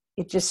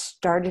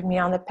started me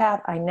on the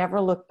path. I never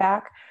looked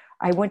back.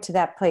 I went to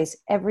that place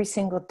every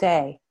single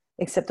day,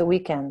 except the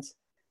weekends,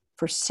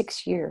 for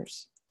 6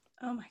 years.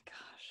 Oh my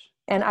gosh.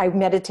 And I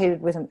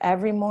meditated with him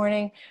every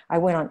morning. I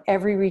went on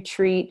every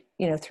retreat,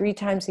 3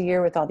 times a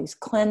year with all these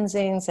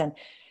cleansings. And,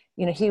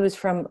 he was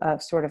from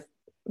sort of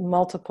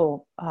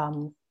multiple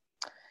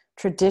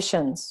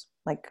traditions.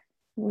 Like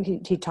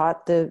he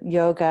taught the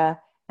yoga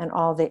and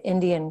all the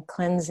Indian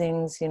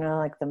cleansings,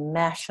 like the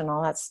mesh and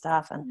all that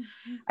stuff. And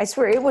I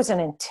swear it was an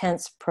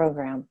intense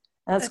program.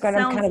 And that's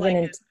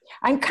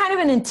I'm kind of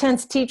an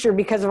intense teacher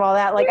because of all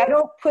that. Like I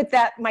don't put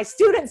my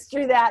students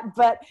through that,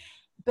 but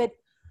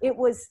it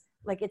was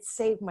like, it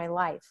saved my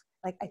life.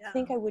 Like I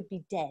think I would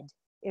be dead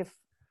if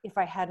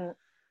I hadn't.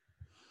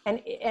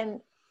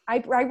 And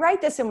I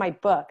write this in my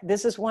book.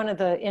 This is one of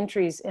the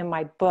entries in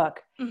my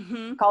book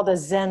called A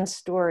Zen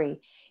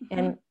Story.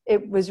 And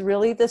it was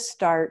really the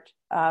start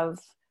of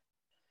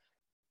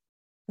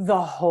the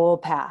whole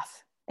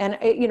path. And,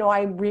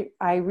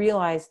 I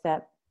realized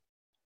that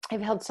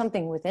I've held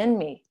something within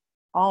me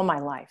all my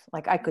life.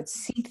 Like I could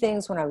see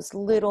things when I was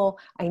little.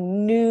 I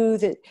knew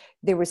that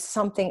there was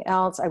something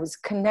else. I was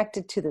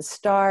connected to the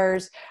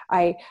stars.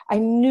 I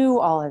knew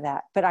all of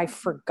that, but I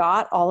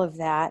forgot all of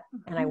that.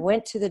 And I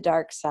went to the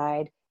dark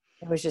side.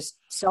 It was just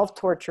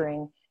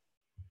self-torturing.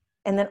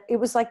 And then it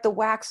was like the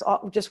wax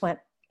just went,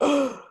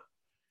 oh.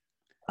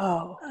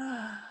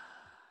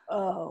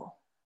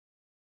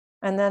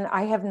 And then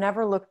I have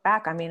never looked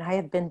back. I mean, I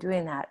have been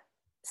doing that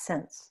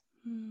since.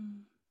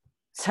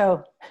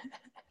 So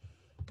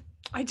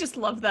I just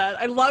love that.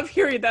 I love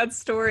hearing that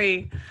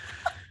story.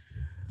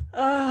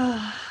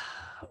 Wow.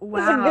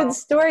 It's a good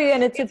story,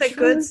 and it's a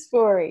good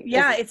story.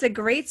 Yeah, it's a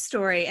great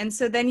story. And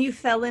so then you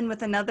fell in with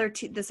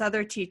this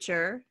other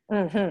teacher,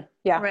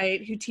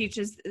 right, who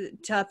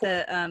taught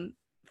the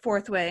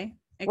fourth way,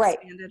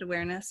 expanded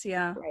awareness.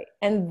 Yeah, right.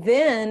 And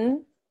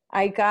then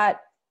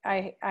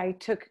I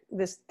took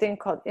this thing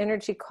called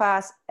energy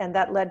class, and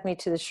that led me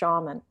to the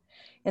shaman.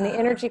 And the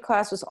energy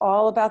class was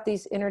all about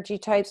these energy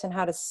types and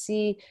how to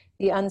see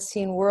the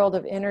unseen world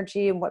of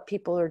energy and what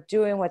people are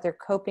doing, what their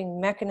coping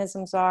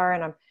mechanisms are.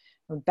 And I'm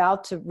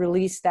about to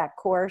release that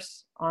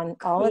course on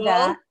all of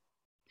that.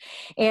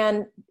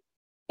 And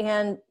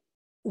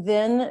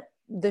then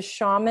the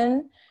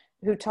shaman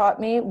who taught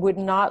me would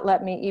not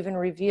let me even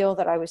reveal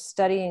that I was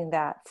studying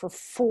that for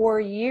 4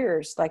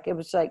 years. Like, it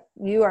was like,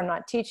 you are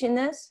not teaching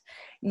this.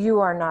 You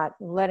are not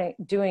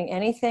doing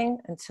anything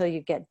until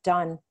you get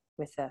done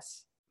with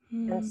this.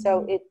 And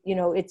so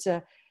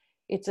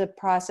it's a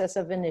process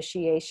of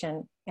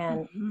initiation,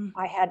 and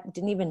I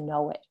didn't even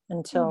know it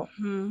until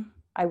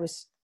I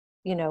was,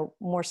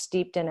 more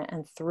steeped in it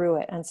and through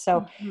it. And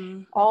so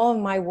all of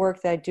my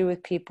work that I do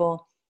with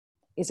people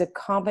is a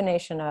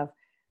combination of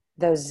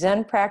those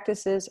Zen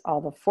practices,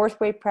 all the fourth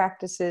way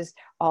practices,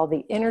 all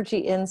the energy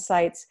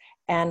insights,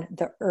 and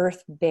the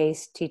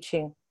earth-based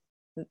teaching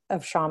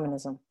of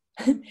shamanism.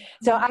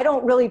 So I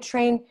don't really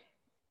train,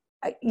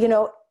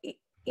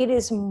 it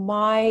is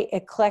my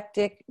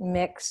eclectic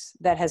mix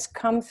that has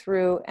come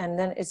through, and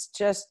then it's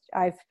just,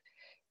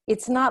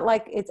 it's not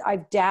like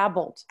I've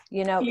dabbled,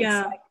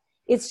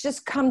 it's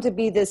just come to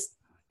be this.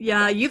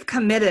 Yeah, you've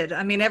committed.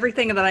 I mean,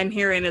 everything that I'm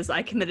hearing is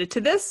I committed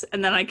to this,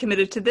 and then I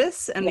committed to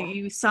this, and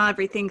you saw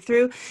everything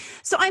through.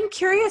 So I'm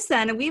curious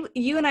then, and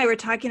you and I were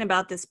talking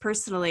about this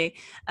personally,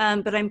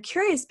 but I'm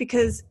curious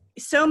because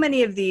so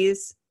many of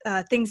these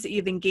things that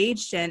you've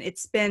engaged in,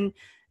 it's been,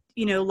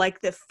 like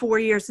the 4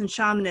 years in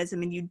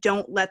shamanism, and you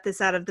don't let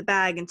this out of the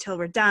bag until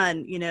we're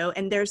done,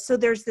 and there's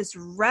this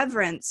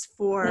reverence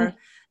for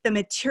the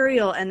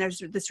material, and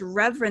there's this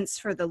reverence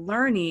for the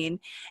learning.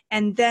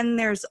 And then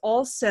there's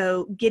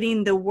also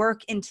getting the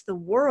work into the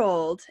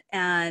world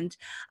and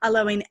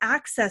allowing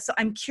access. So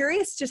I'm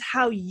curious just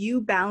how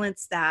you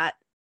balance that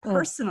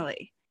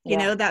personally,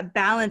 that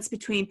balance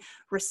between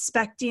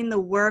respecting the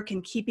work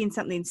and keeping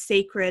something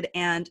sacred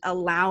and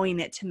allowing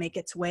it to make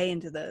its way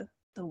into the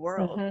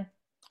world.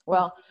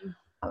 Well,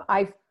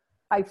 I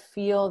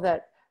feel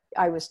that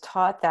I was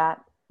taught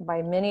that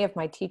by many of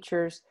my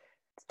teachers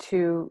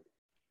to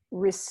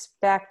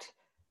respect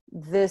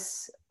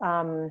this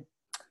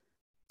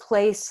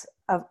place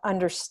of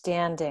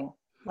understanding,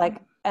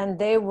 and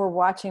they were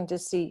watching to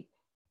see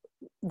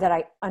that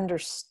I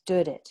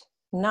understood it,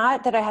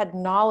 not that I had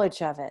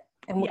knowledge of it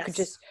and could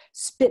just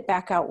spit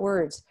back out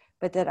words,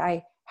 but that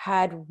I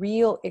had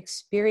real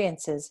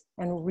experiences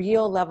and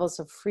real levels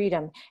of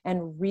freedom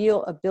and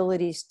real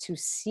abilities to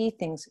see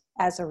things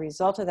as a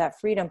result of that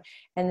freedom.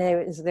 And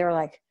they're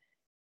like,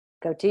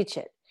 go teach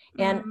it.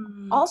 And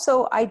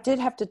also I did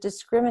have to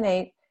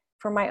discriminate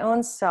for my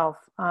own self.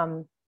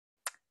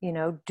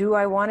 do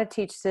I want to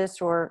teach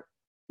this, or,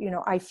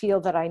 I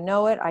feel that I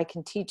know it, I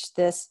can teach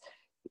this,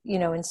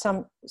 in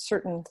some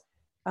certain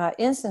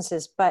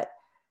instances. But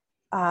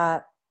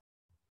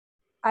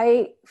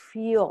I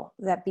feel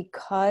that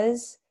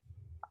because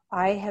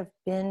I have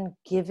been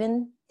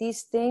given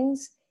these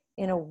things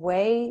in a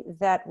way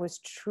that was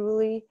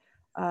truly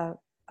a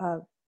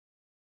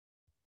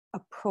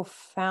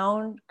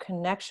profound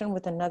connection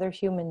with another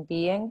human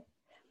being,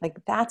 like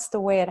that's the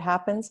way it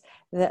happens,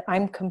 that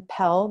I'm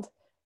compelled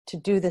to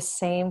do the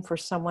same for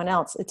someone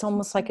else. It's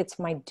almost like it's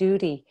my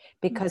duty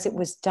because it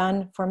was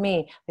done for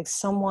me. Like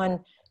someone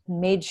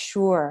made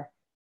sure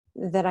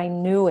that I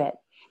knew it.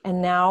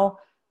 And now,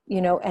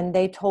 and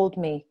they told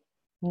me,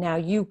 now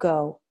you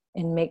go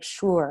and make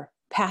sure,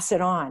 pass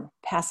it on,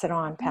 pass it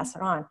on, pass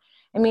it on.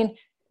 I mean,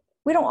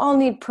 we don't all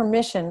need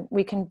permission.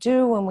 We can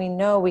do when we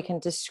know, we can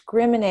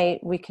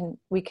discriminate, we can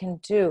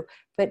do,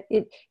 but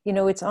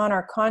it's on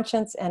our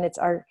conscience, and it's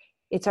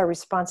our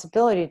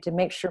responsibility to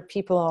make sure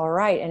people are all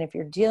right. And if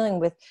you're dealing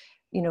with,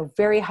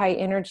 very high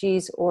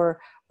energies or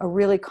a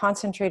really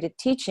concentrated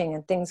teaching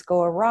and things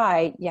go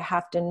awry, you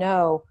have to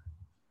know,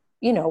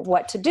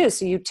 what to do.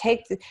 So you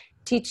take the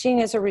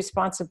teaching as a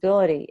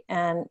responsibility,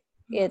 and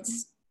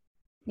it's,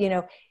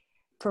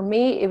 for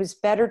me, it was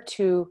better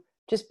to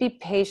just be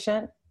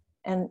patient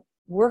and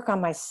work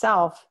on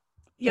myself.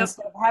 Yep.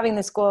 Instead of having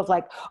this goal of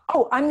like,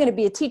 oh, I'm going to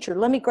be a teacher,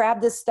 let me grab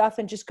this stuff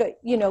and just go,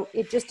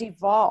 it just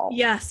evolved.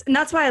 Yes. And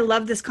that's why I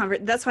love this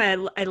that's why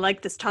I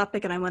like this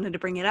topic, and I wanted to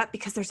bring it up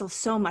because there's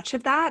so much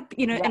of that,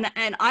 yeah.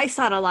 and I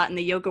saw it a lot in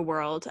the yoga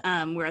world,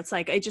 where it's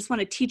like, I just want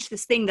to teach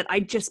this thing that I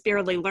just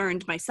barely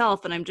learned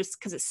myself. And I'm just,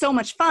 cause it's so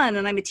much fun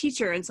and I'm a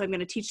teacher. And so I'm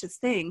going to teach this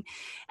thing.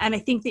 And I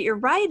think that you're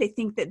right. I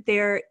think that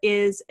there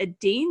is a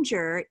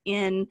danger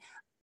in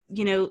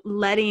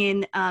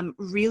letting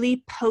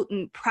really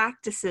potent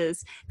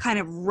practices kind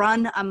of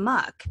run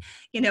amok.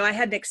 I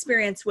had an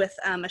experience with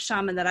a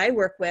shaman that I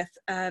work with,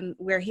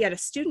 where he had a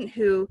student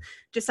who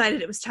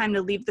decided it was time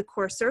to leave the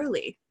course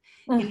early.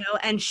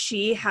 And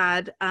she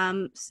had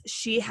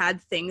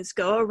things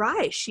go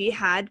awry. She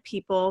had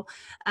people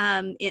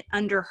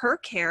under her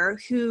care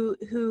who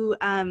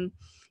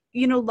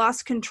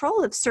lost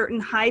control of certain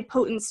high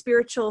potent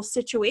spiritual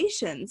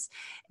situations.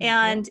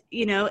 And,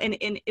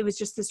 and it was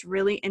just this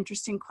really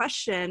interesting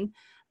question.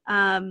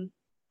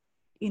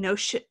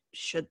 Should,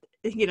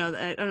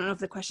 I don't know if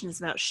the question is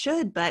about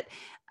should, but,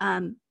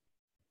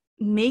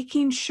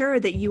 making sure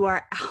that you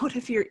are out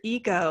of your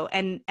ego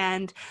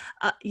and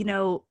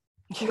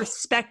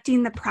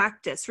respecting the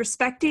practice,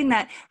 respecting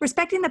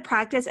the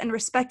practice, and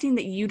respecting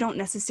that you don't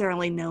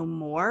necessarily know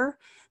more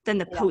than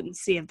the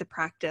potency of the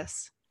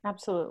practice.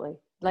 Absolutely.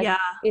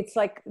 It's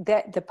like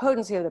that the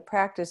potency of the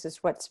practice is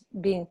what's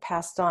being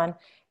passed on.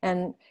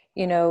 And,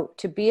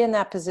 to be in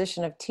that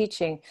position of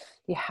teaching,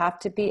 you have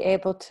to be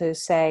able to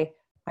say,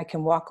 I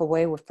can walk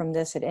away from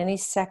this at any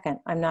second.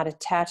 I'm not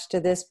attached to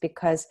this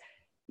because,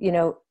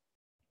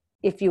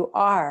 if you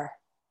are,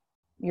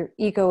 your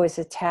ego is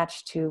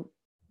attached to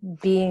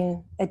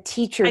being a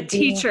teacher,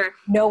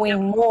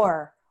 knowing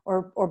more,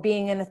 or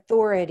being an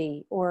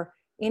authority, or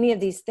any of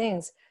these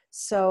things.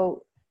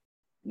 So,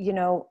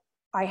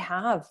 I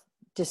have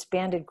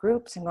disbanded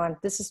groups and gone,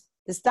 this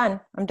is done.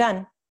 I'm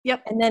done.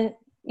 Yep. And then,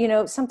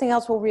 something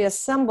else will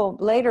reassemble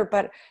later,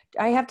 but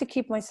I have to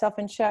keep myself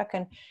in check.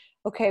 And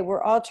okay,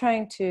 we're all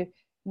trying to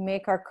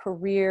make our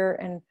career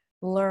and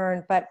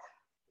learn, but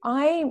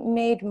I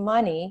made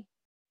money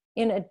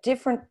in a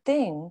different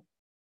thing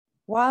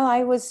while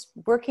I was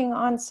working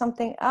on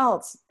something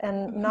else,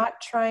 and not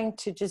trying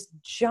to just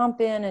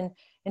jump in and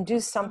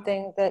do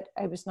something that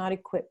I was not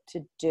equipped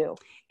to do.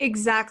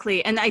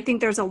 Exactly. And I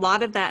think there's a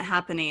lot of that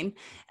happening.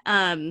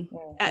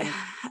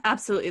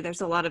 Absolutely.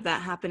 There's a lot of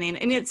that happening.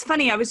 And it's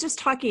funny, I was just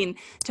talking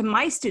to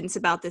my students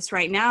about this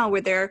right now,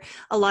 where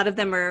a lot of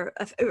them or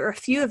a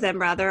few of them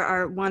rather,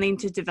 are wanting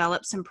to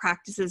develop some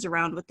practices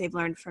around what they've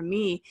learned from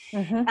me.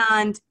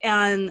 And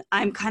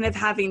I'm kind of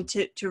having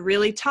to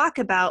really talk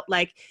about,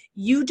 like,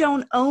 you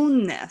don't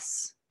own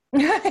this.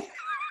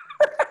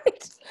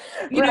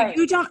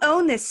 You don't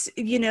own this.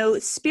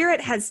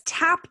 Spirit has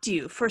tapped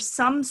you for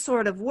some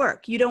sort of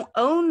work. You don't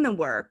own the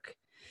work.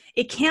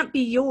 It can't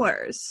be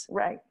yours.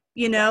 Right.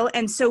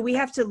 And so we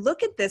have to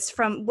look at this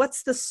from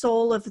what's the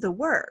soul of the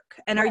work,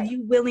 and are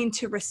you willing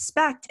to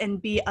respect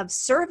and be of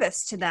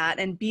service to that,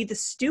 and be the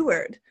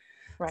steward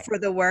for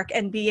the work,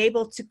 and be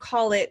able to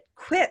call it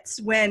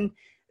quits when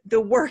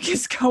the work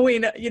is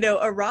going,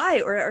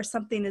 awry, or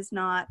something is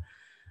not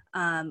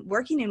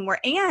working anymore.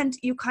 And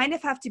you kind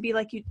of have to be,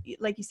 like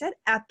you said,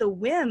 at the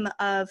whim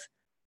of,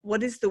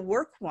 what does the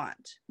work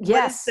want? Yes.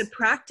 What does the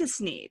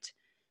practice need?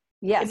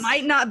 Yes. It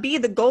might not be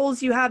the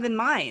goals you have in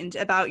mind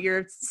about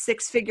your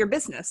 6-figure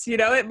business.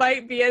 It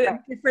might be a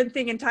different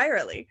thing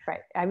entirely.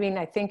 Right. I mean,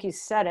 I think you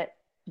said it.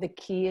 The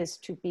key is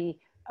to be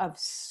of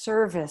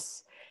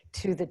service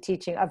to the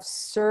teaching, of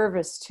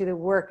service to the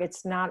work.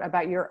 It's not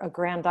about your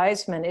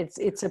aggrandizement.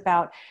 It's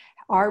about,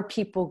 are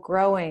people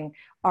growing?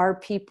 Are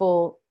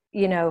people,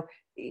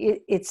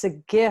 it's a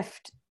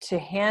gift to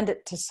hand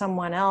it to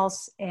someone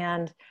else,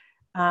 and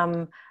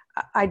Um,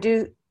 I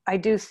do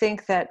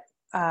think that,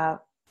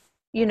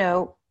 you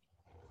know,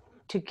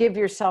 to give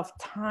yourself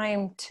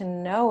time to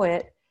know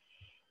it,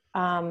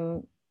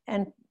 and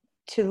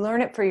to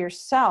learn it for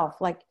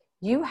yourself. Like,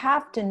 you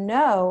have to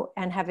know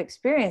and have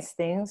experienced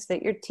things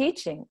that you're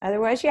teaching.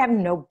 Otherwise, you have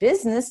no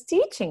business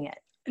teaching it.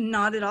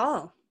 Not at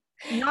all.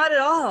 Not at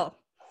all.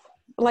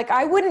 Like,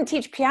 I wouldn't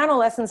teach piano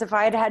lessons if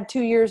I had had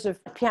 2 years of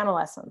piano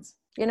lessons.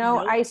 You know,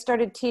 Nope. I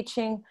started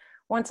teaching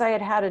once I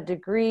had had a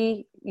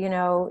degree, you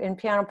know, in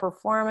piano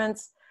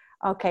performance.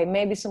 Okay,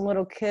 maybe some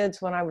little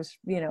kids when I was,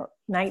 you know,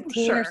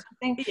 19 or Sure.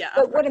 something. Yeah.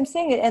 But what I'm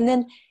saying, and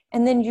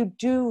then you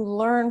do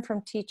learn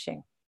from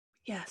teaching.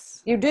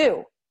 Yes. You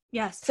do.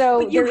 Yes.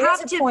 So But you there is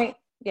have a to, point.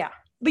 Yeah,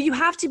 but you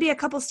have to be a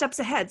couple steps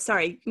ahead.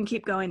 Sorry, you can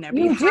keep going there.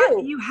 But you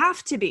do. you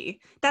have to be.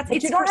 But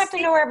you don't have to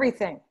know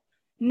everything.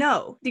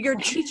 No, you're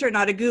a teacher,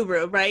 not a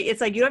guru, right?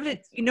 It's like, you don't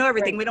have to, you know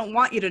everything. Right. We don't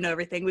want you to know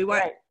everything. We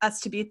want Right. us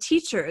to be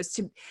teachers,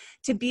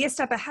 to be a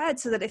step ahead,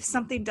 so that if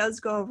something does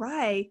go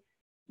awry,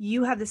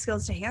 you have the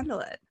skills to handle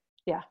it.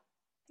 Yeah.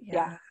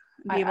 Yeah.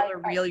 And be able to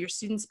reel your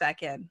students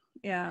back in.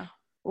 Yeah.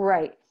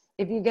 Right.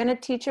 If you're going to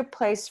teach a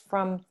place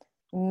from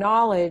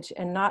knowledge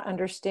and not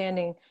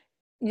understanding,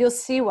 you'll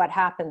see what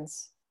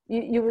happens.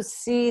 You will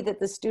see that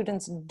the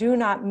students do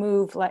not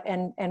move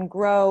and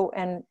grow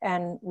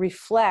and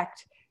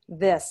reflect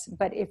this.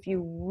 But if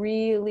you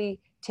really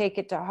take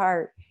it to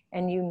heart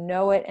and you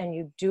know it and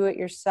you do it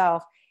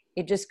yourself,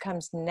 it just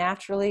comes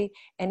naturally,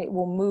 and it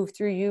will move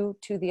through you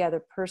to the other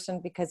person,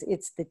 because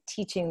it's the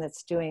teaching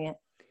that's doing it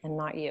and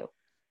not you.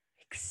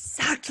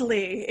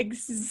 Exactly.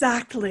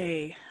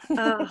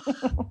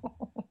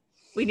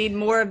 We need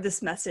more of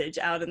this message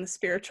out in the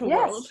spiritual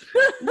world.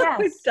 Yes.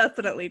 We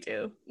definitely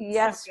do.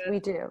 Yes, So we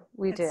do.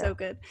 We do. So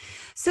good.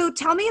 So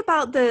tell me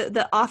about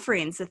the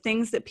offerings, the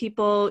things that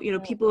people,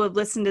 people who have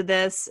listened to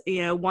this,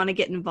 want to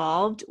get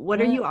involved. What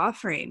are you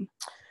offering?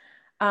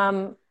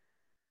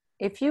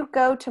 If you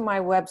go to my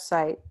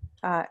website,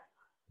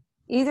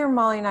 either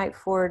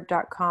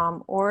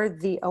mollyknightford.com or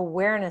the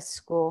Awareness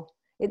School,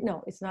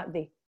 it's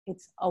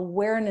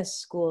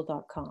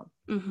awarenessschool.com.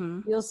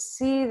 Mm-hmm. You'll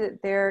see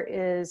that there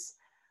is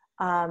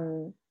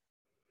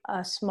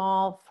a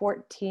small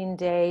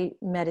 14-day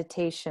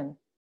meditation.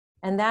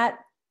 And that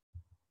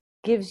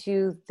gives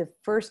you the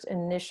first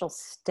initial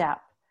step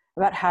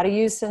about how to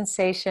use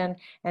sensation,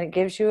 and it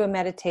gives you a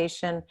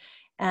meditation.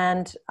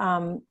 And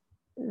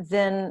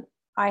then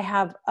I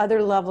have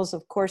other levels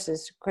of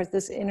courses. Of course,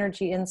 this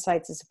Energy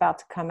Insights is about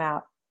to come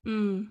out.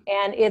 And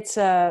it's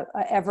a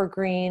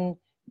evergreen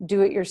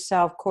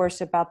do-it-yourself course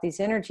about these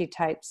energy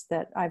types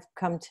that I've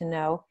come to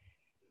know.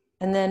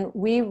 And then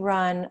we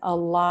run a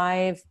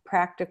live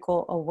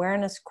practical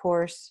awareness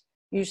course,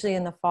 usually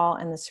in the fall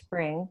and the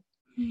spring.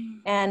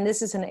 And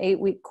this is an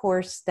 8-week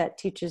course that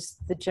teaches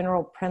the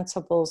general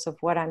principles of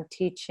what I'm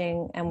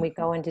teaching. And we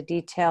go into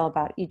detail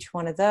about each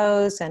one of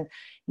those and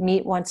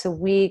meet once a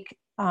week.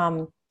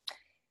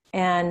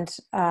 And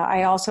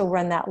I also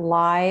run that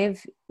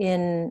live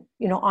in,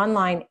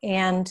 online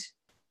and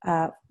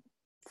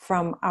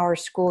from our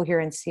school here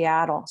in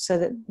Seattle, so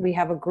that we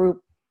have a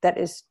group that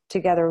is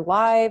together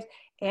live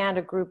and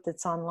a group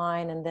that's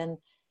online. And then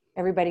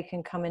everybody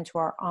can come into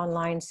our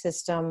online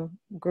system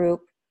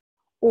group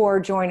or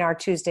join our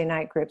Tuesday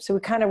night group. So we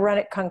kind of run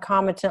it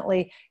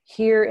concomitantly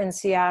here in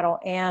Seattle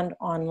and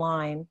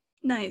online.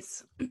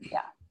 Nice.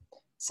 Yeah.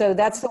 So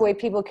that's the way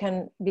people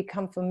can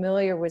become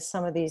familiar with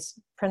some of these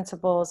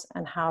principles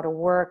and how to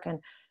work. And,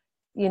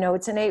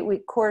 it's an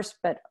 8-week course,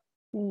 but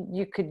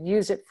you could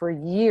use it for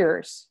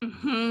years.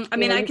 Mm-hmm. I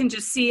mean, I can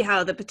just see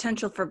how the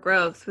potential for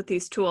growth with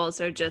these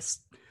tools are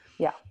just,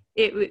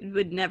 it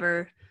would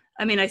never,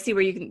 I see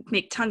where you can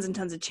make tons and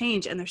tons of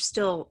change, and there's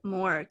still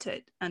more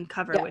to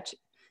uncover, which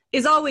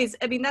is always,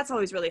 that's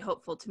always really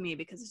hopeful to me,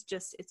 because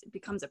it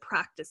becomes a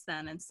practice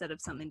then instead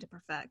of something to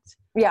perfect.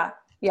 Yeah.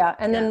 Yeah.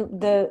 And then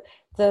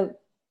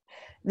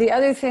the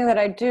other thing that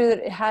I do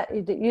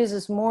that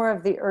uses more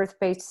of the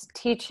earth-based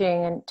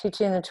teaching and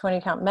teaching the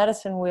 20 count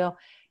medicine wheel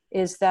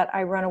is that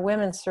I run a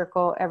women's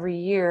circle every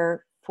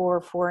year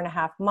for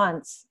 4.5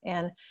 months.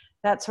 And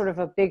that's sort of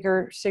a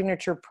bigger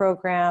signature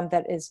program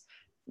that is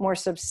more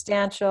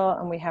substantial,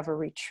 and we have a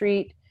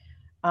retreat.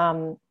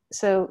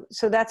 So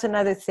that's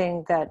another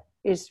thing that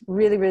is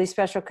really, really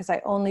special, because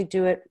I only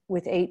do it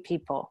with 8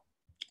 people.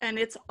 And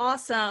it's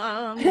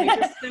awesome. We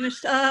just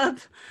finished up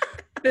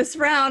this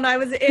round. I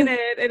was in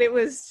it, and it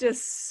was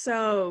just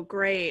so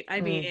great.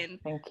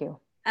 Thank you.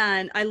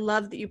 And I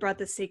love that you brought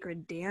the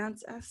sacred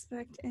dance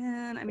aspect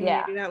in.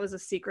 Maybe that was a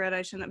secret.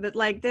 I shouldn't, but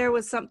there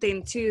was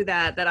something to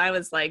that I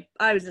was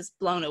just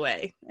blown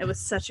away. It was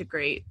such a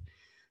great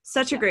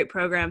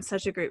program,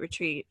 such a great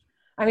retreat.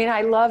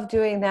 I love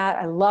doing that.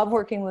 I love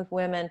working with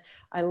women.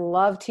 I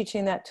love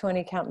teaching that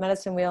 20 count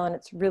medicine wheel. And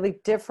it's really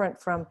different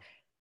from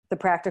the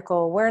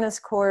practical awareness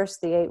course,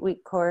 the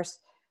 8-week course.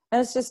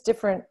 And it's just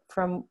different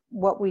from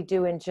what we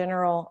do in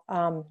general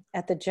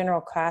at the general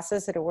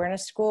classes at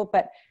Awareness School.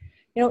 But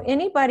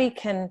anybody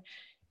can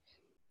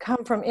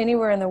come from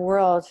anywhere in the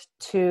world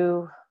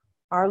to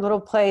our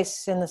little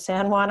place in the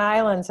San Juan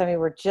Islands, I mean,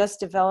 we're just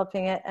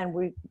developing it,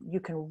 and you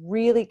can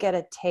really get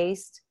a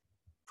taste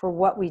for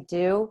what we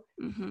do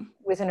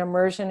with an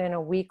immersion in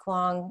a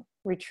week-long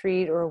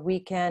retreat or a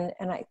weekend.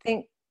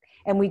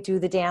 And we do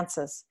the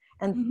dances.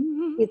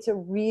 And it's a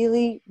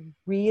really,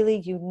 really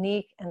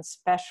unique and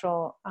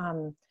special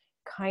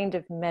kind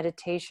of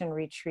meditation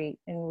retreat.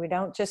 And we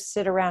don't just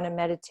sit around and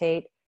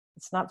meditate.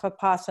 It's not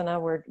Vipassana.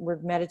 We're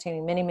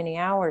meditating many, many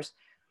hours.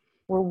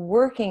 We're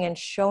working and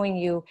showing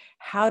you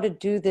how to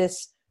do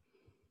this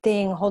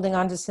thing, holding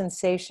on to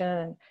sensation,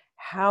 and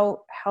how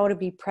to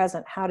be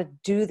present, how to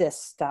do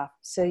this stuff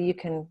so you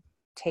can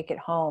take it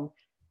home.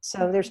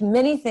 So there's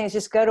many things.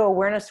 Just go to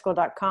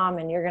awarenesschool.com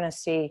and you're going to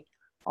see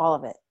all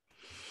of it.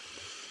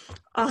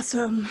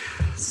 Awesome.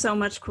 So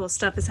much cool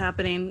stuff is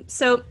happening.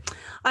 So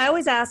I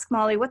always ask,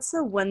 Molly, what's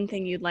the one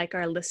thing you'd like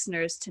our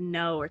listeners to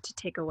know or to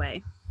take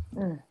away?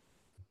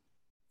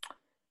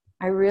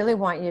 I really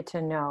want you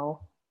to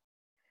know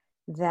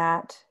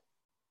that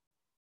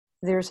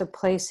there's a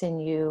place in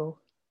you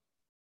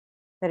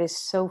that is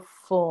so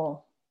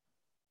full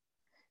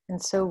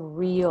and so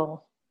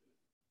real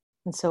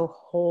and so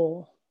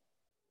whole.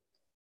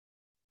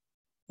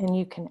 And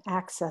you can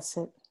access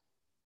it.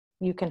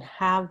 You can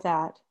have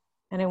that.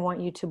 And I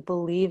want you to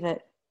believe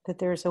it, that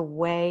there's a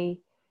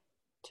way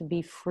to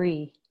be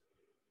free.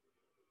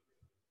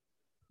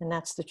 And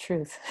that's the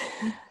truth.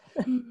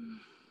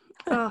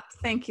 Oh,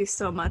 thank you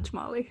so much,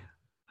 Molly.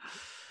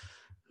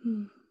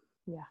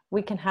 Yeah,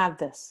 we can have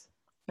this,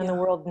 and the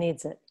world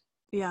needs it.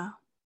 Yeah.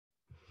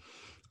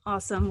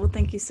 Awesome. Well,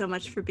 thank you so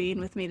much for being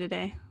with me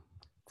today.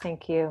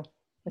 Thank you.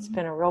 It's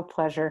been a real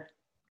pleasure.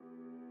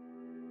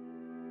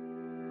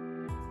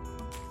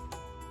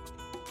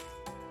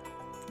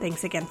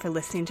 Thanks again for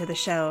listening to the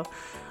show.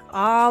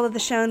 All of the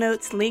show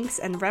notes, links,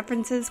 and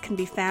references can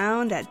be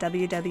found at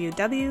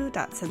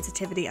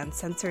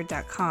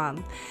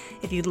www.sensitivityuncensored.com.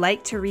 If you'd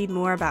like to read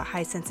more about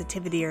high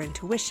sensitivity or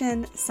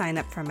intuition, sign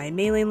up for my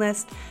mailing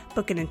list,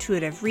 book an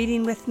intuitive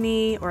reading with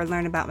me, or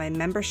learn about my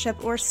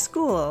membership or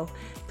school,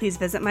 please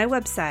visit my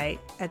website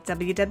at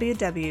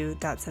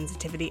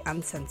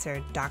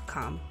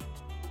www.sensitivityuncensored.com.